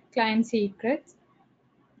ID, client secrets.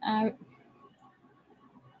 Uh,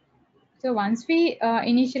 so once we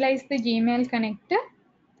initialize the Gmail connector,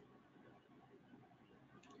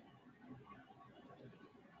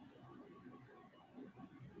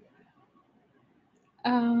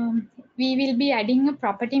 we will be adding a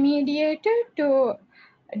property mediator to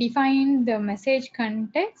define the message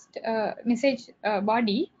context, message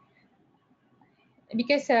body,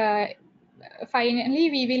 because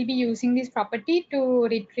finally we will be using this property to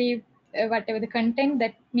retrieve whatever the content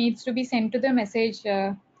that needs to be sent to the message,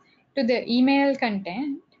 to the email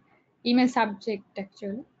content, email subject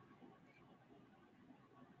actually.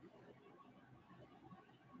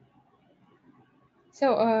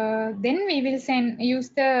 So then we will use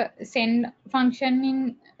the send function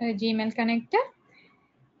in Gmail connector.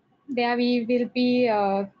 There we will be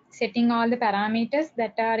setting all the parameters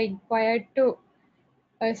that are required to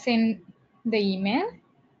send the email.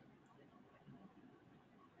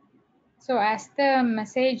 So as the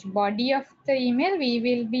message body of the email, we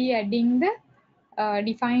will be adding the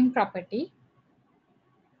define property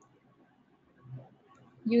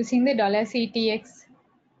using the $CTX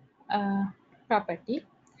property.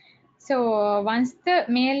 So once the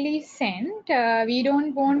mail is sent, we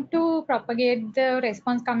don't want to propagate the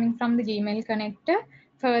response coming from the Gmail connector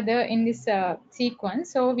further in this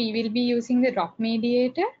sequence. So we will be using the drop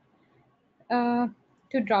mediator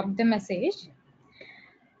to drop the message.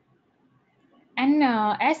 And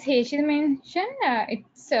as Heshil mentioned,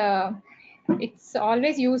 it's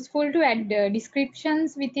always useful to add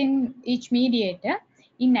descriptions within each mediator.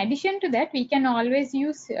 In addition to that, we can always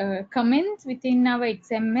use comments within our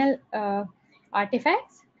XML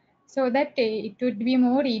artifacts so that it would be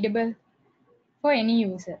more readable for any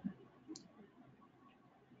user.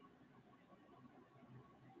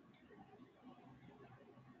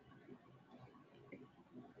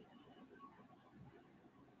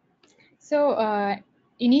 So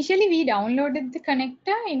initially we downloaded the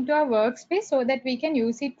connector into our workspace so that we can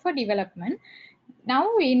use it for development. Now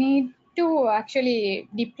we need to actually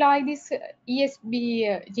deploy this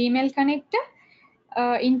ESB Gmail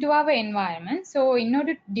connector into our environment. So in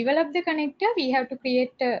order to develop the connector, we have to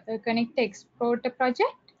create a connector exporter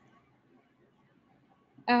project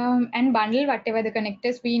and bundle whatever the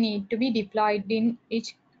connectors we need to be deployed in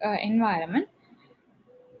each environment.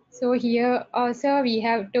 So here also we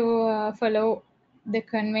have to follow the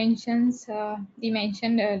conventions we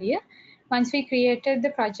mentioned earlier. Once we created the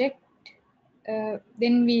project,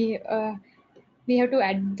 then we have to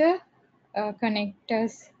add the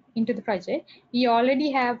connectors into the project. We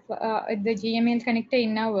already have the GML connector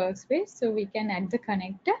in our workspace, so we can add the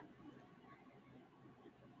connector.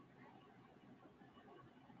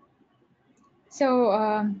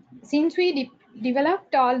 So since we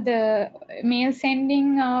developed all the mail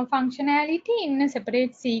sending functionality in a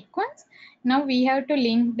separate sequence, now we have to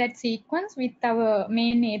link that sequence with our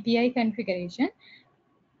main API configuration.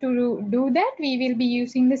 To do that, we will be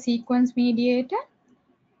using the sequence mediator,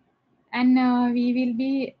 and we will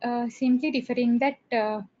be simply referring that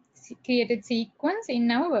created sequence in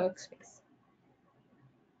our workspace.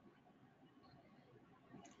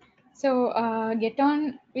 So get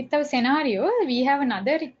on with our scenario. We have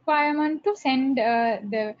another requirement to send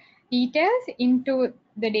the details into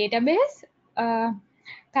the database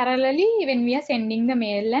parallelly when we are sending the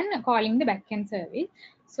mail and calling the backend service.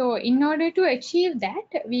 So in order to achieve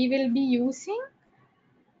that, we will be using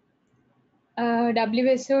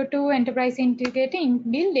WSO2 Enterprise Integrator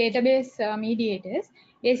inbuilt database mediators.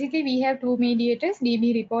 Basically, we have two mediators,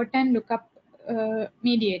 DB report and lookup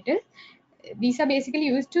mediators. These are basically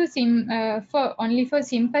used to for only for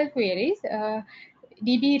simple queries.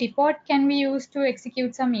 DB report can be used to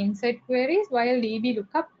execute some insert queries, while DB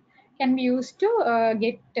lookup can be used to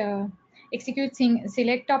execute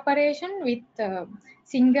select operation with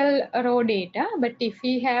single row data. But if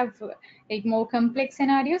we have like more complex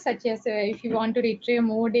scenarios, such as if you want to retrieve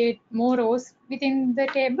more rows within the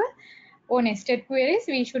table or nested queries,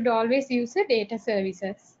 we should always use the data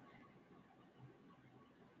services.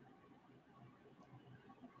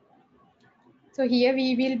 So here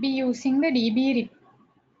we will be using the DB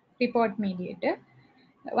report mediator.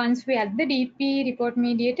 Once we add the DB report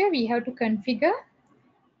mediator, we have to configure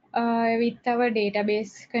with our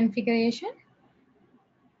database configuration.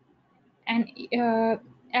 And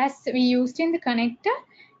as we used in the connector,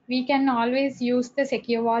 we can always use the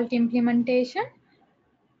secure vault implementation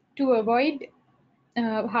to avoid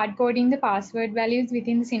hard coding the password values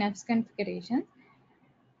within the Synapse configuration.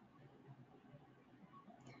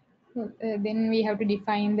 So, then we have to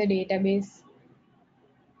define the database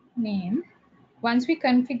name. Once we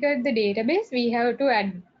configure the database, we have to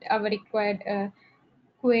add our required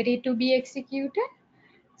query to be executed.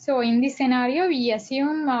 So in this scenario, we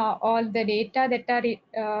assume all the data that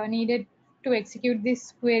are needed to execute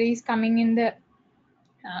this query is coming in the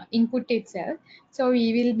input itself. So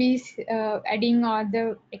we will be adding all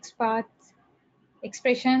the XPaths,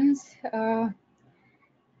 expressions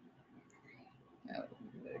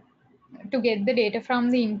to get the data from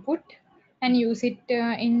the input and use it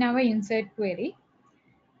in our insert query.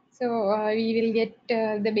 So we will get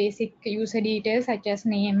the basic user details such as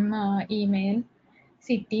name, email,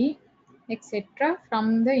 city, etc.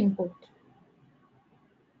 from the input.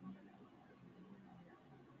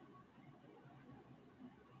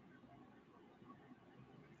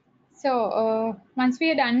 So once we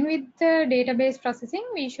are done with the database processing,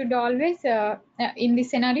 we should always, in this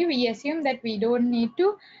scenario, we assume that we don't need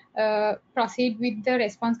to proceed with the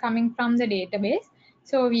response coming from the database.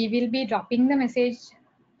 So we will be dropping the message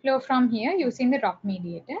flow from here using the drop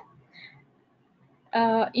mediator.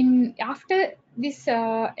 In after this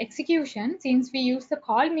execution, since we use the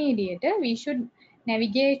call mediator, we should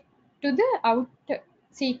navigate to the out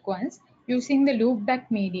sequence using the loopback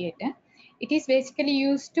mediator. It is basically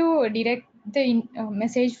used to direct the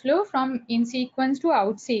message flow from in sequence to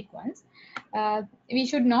out sequence. We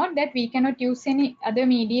should note that we cannot use any other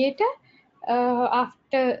mediator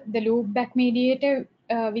after the loopback mediator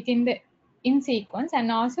within the in sequence,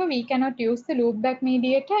 and also we cannot use the loopback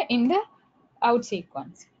mediator in the out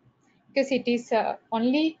sequence because it is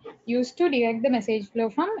only used to direct the message flow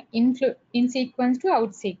from in sequence to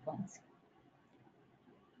out sequence.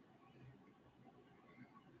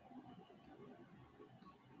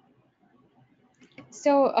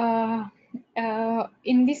 So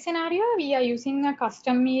in this scenario, we are using a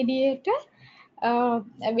custom mediator.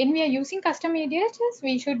 When we are using custom mediators,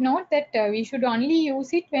 we should note that we should only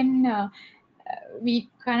use it when we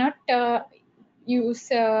cannot use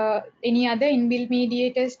any other inbuilt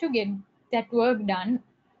mediators to get that work done.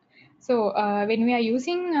 So when we are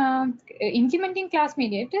using implementing class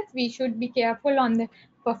mediators, we should be careful on the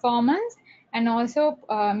performance and also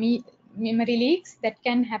memory leaks that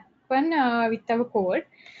can happen with our code.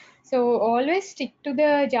 So always stick to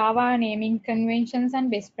the Java naming conventions and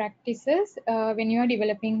best practices when you are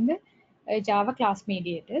developing the Java class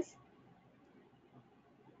mediators.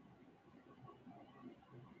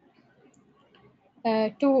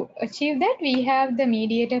 To achieve that, we have the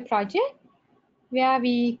mediator project where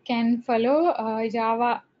we can follow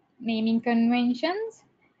Java naming conventions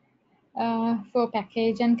for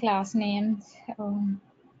package and class names.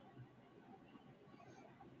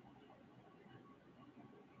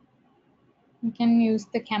 You can use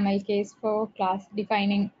the camel case for class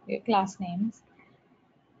defining class names,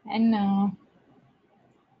 and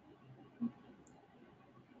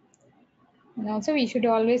also we should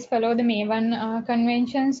always follow the Maven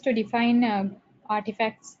conventions to define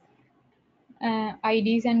artifacts,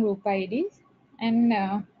 IDs and group IDs, and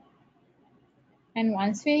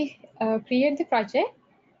once we create the project,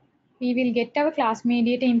 we will get our class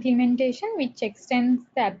mediator implementation, which extends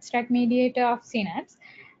the abstract mediator of Synapse.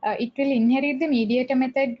 It will inherit the mediator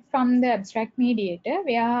method from the abstract mediator,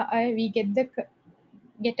 where we get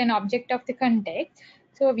an object of the context.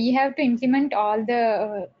 So we have to implement all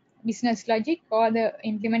the business logic or the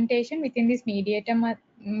implementation within this mediator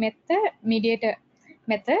method.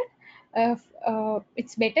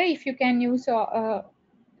 It's better if you can use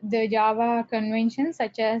the Java conventions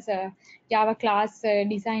such as Java class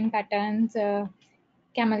design patterns,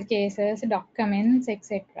 camel cases, documents,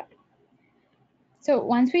 etc. So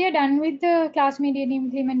once we are done with the class mediator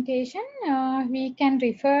implementation, we can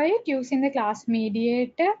refer it using the class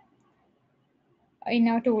mediator in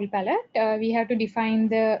our tool palette. We have to define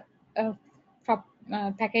the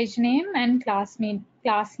package name and class name,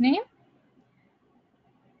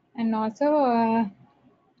 and also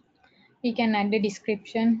we can add a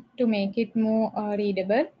description to make it more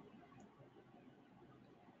readable.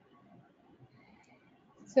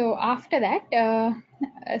 So after that,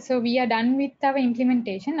 so we are done with our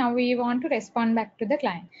implementation. Now we want to respond back to the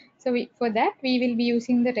client. So for that, we will be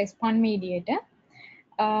using the respond mediator.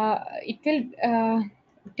 It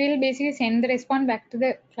will basically send the response back to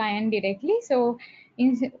the client directly. So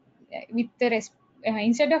with the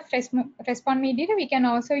instead of respond mediator, we can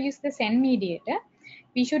also use the send mediator.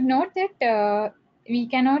 We should note that we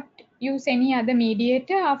cannot use any other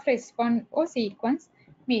mediator of respond or sequence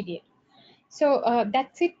mediator. So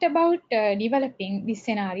that's it about developing this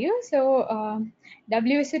scenario. So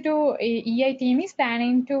WSO2 EI team is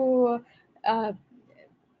planning to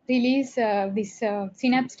release this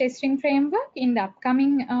Synapse testing framework in the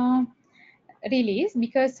upcoming release,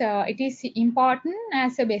 because it is important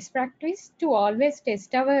as a best practice to always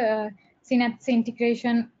test our Synapse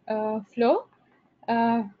integration flow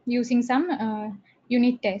using some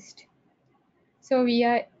unit test. So we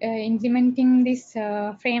are implementing this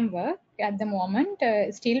framework at the moment.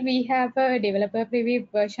 Still, we have a developer preview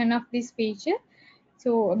version of this feature.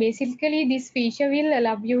 So basically, this feature will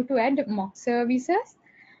allow you to add mock services.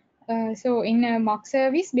 So in a mock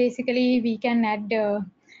service, basically we can uh,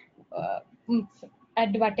 mm,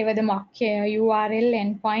 add whatever the mock URL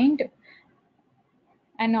endpoint,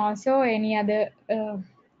 and also any other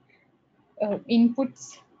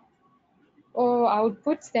inputs or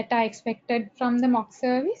outputs that are expected from the mock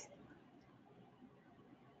service.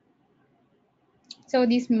 So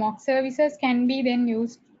these mock services can be then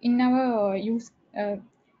used in our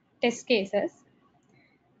test cases.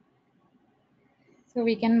 So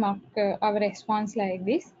we can mock our response like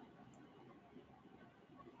this.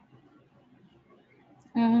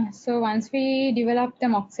 So once we develop the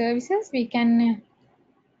mock services, we can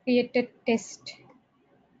create a test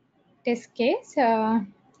case.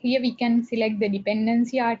 Here we can select the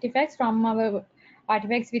dependency artifacts from our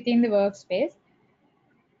artifacts within the workspace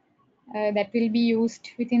that will be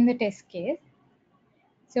used within the test case.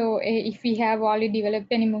 So if we have already developed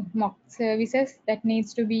any mock services that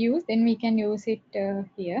needs to be used, then we can use it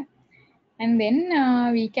here. And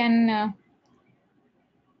then we can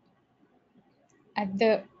add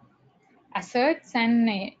the asserts and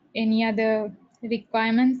any other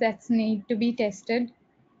requirements that need to be tested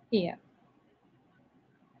here.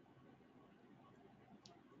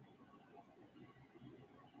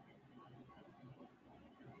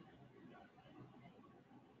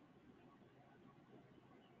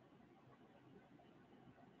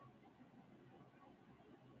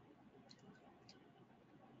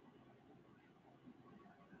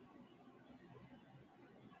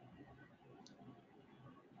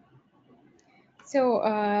 So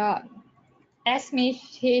as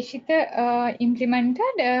Heshita implemented,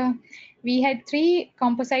 we had 3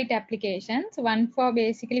 composite applications, one for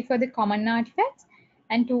basically for the common artifacts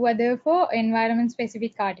and 2 other for environment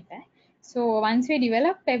specific artifacts. So once we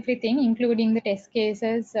develop everything, including the test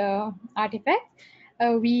cases artifacts,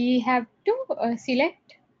 we have to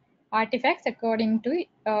select artifacts according to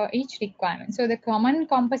each requirement. So the common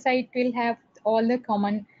composite will have all the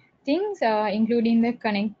common things, including the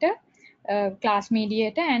connector, class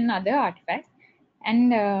mediator, and other artifacts.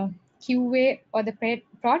 And QA or the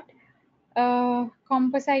prod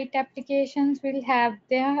composite applications will have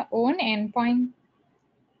their own endpoint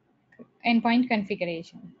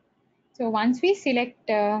configuration. So once we select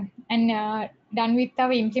and done with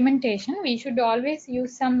our implementation, we should always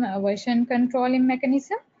use some version controlling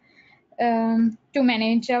mechanism to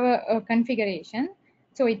manage our configuration.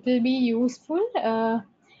 So it will be useful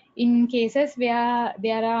in cases where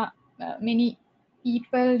there are many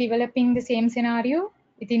people developing the same scenario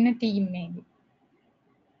within a team maybe.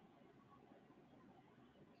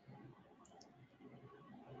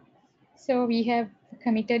 So we have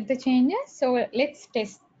committed the changes. So let's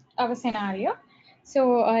test our scenario.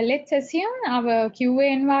 So let's assume our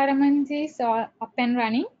QA environment is up and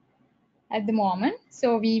running at the moment.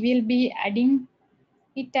 So we will be adding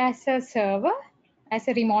it as a server, as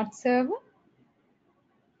a remote server.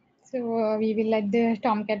 So we will add the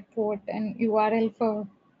Tomcat port and URL for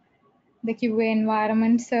the QA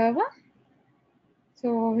environment server.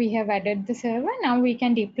 So we have added the server. Now we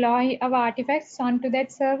can deploy our artifacts onto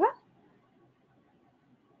that server.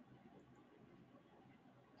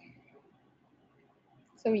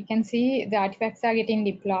 So we can see the artifacts are getting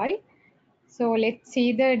deployed. So let's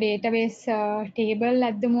see the database table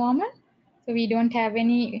at the moment. So we don't have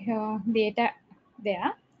any data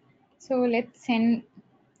there. So let's send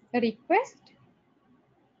a request.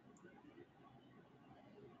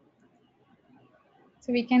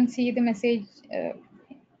 So we can see the message,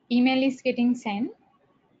 email is getting sent.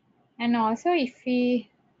 And also if we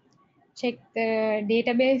check the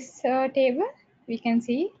database table, we can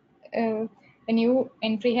see a new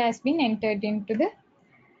entry has been entered into the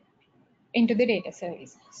data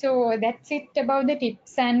service. So that's it about the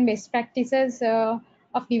tips and best practices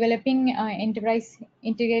of developing enterprise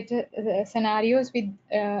integrator scenarios with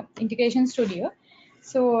Integration Studio.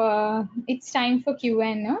 So it's time for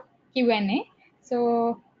Q&A.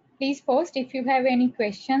 So please post if you have any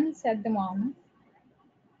questions at the moment.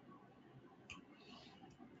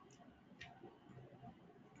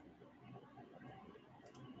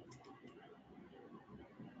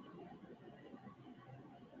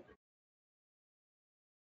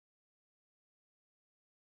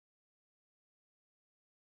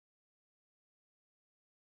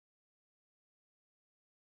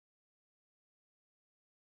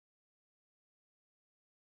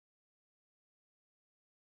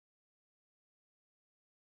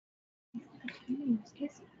 use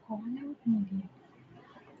case call out media.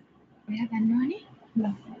 ඔයා දන්නවනේ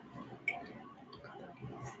block.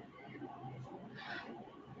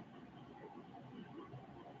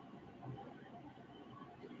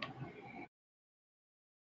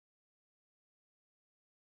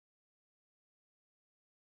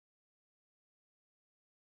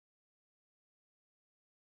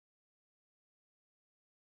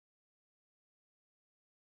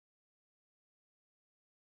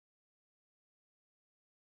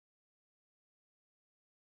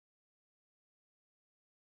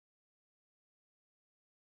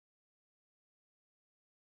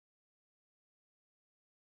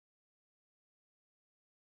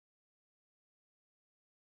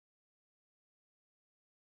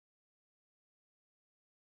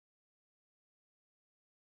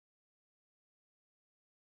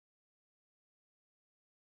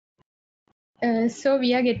 So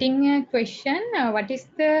we are getting a question, what is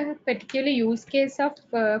the particular use case of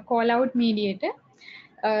call out mediator?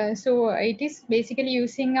 So it is basically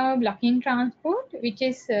using our blocking transport, which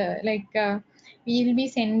is we will be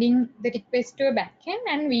sending the request to a backend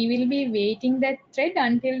and we will be waiting that thread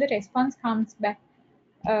until the response comes back.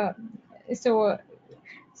 Uh, so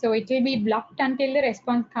so it will be blocked until the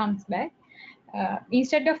response comes back.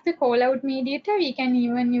 Instead of the call out mediator, we can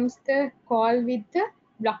even use the call with the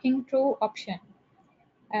blocking true option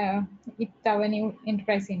uh, with our new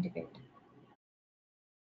enterprise integrator.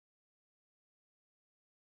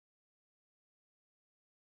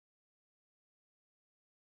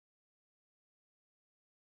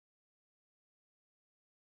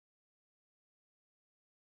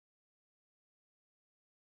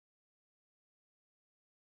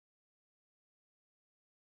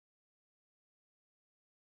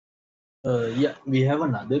 Yeah, we have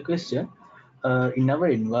another question. In our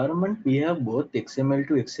environment, we have both XML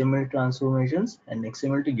to XML transformations and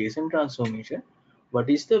XML to JSON transformation.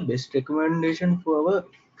 What is the best recommendation for our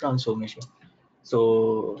transformation?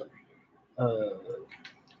 So, uh,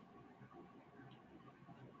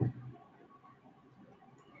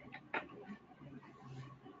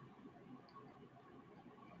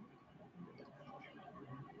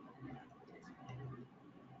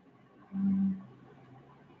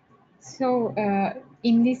 So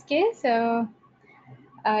in this case,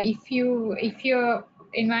 if your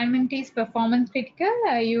environment is performance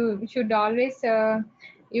critical, you should always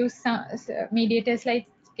use some mediators like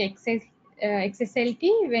XSLT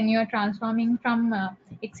when you are transforming from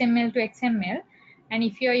XML to XML. And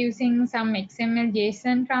if you are using some XML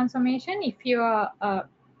JSON transformation, if your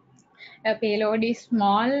payload is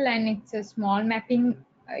small and it's a small mapping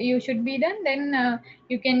you should be done, then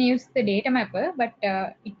you can use the data mapper, but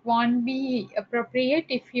it won't be appropriate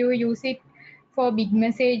if you use it for big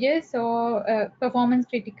messages or performance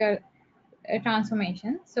critical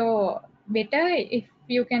transformation. So better if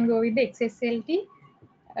you can go with the XSLT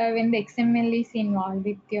when the XML is involved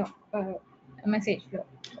with your message flow.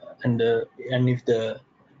 and uh, and if the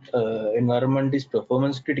environment is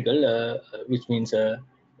performance critical, which means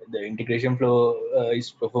the integration flow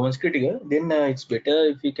is performance critical, then it's better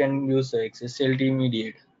if we can use XSLT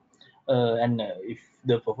mediator. And if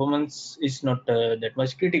the performance is not that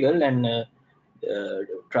much critical and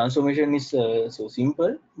transformation is so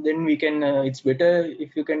simple, then we can it's better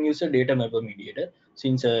if you can use a data mapper mediator,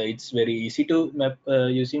 since it's very easy to map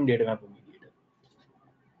using data mapper mediator.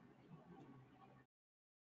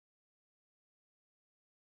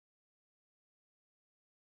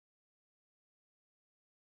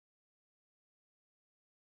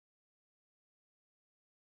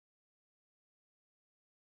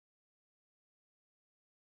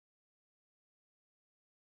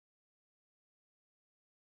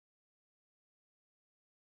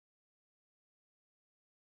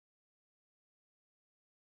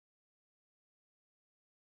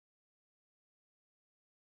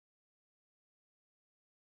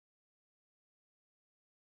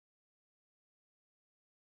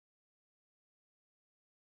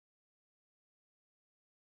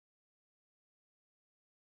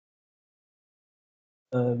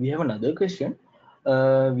 We have another question.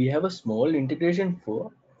 We have a small integration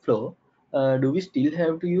flow. Do we still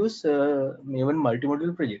have to use Maven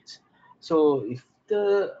multimodal projects? So if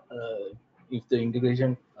the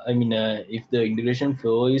integration, if the integration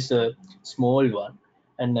flow is a small one,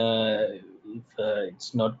 and if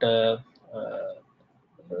it's not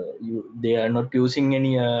they are not using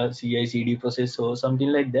any CI/CD process or something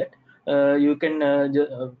like that, you can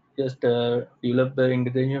just develop the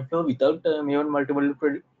integration flow without Maven multimodal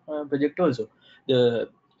project also. The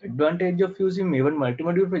advantage of using Maven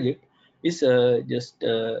multimodal project is just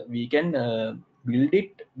we can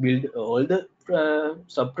build all the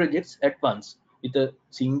sub projects at once. with a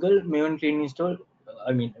single maven clean install,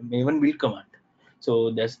 maven build command.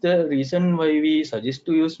 So that's the reason why we suggest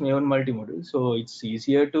to use maven multimodal. So it's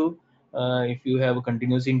easier to if you have a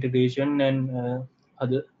continuous integration and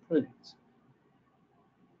other projects.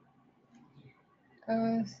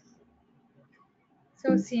 Uh,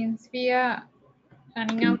 so since we are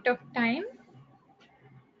running out of time,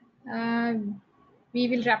 uh, we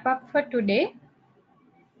will wrap up for today.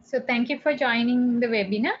 So thank you for joining the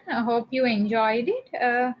webinar. I hope you enjoyed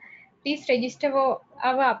it. Please register for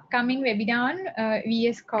our upcoming webinar on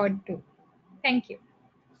VS Code 2. Thank you.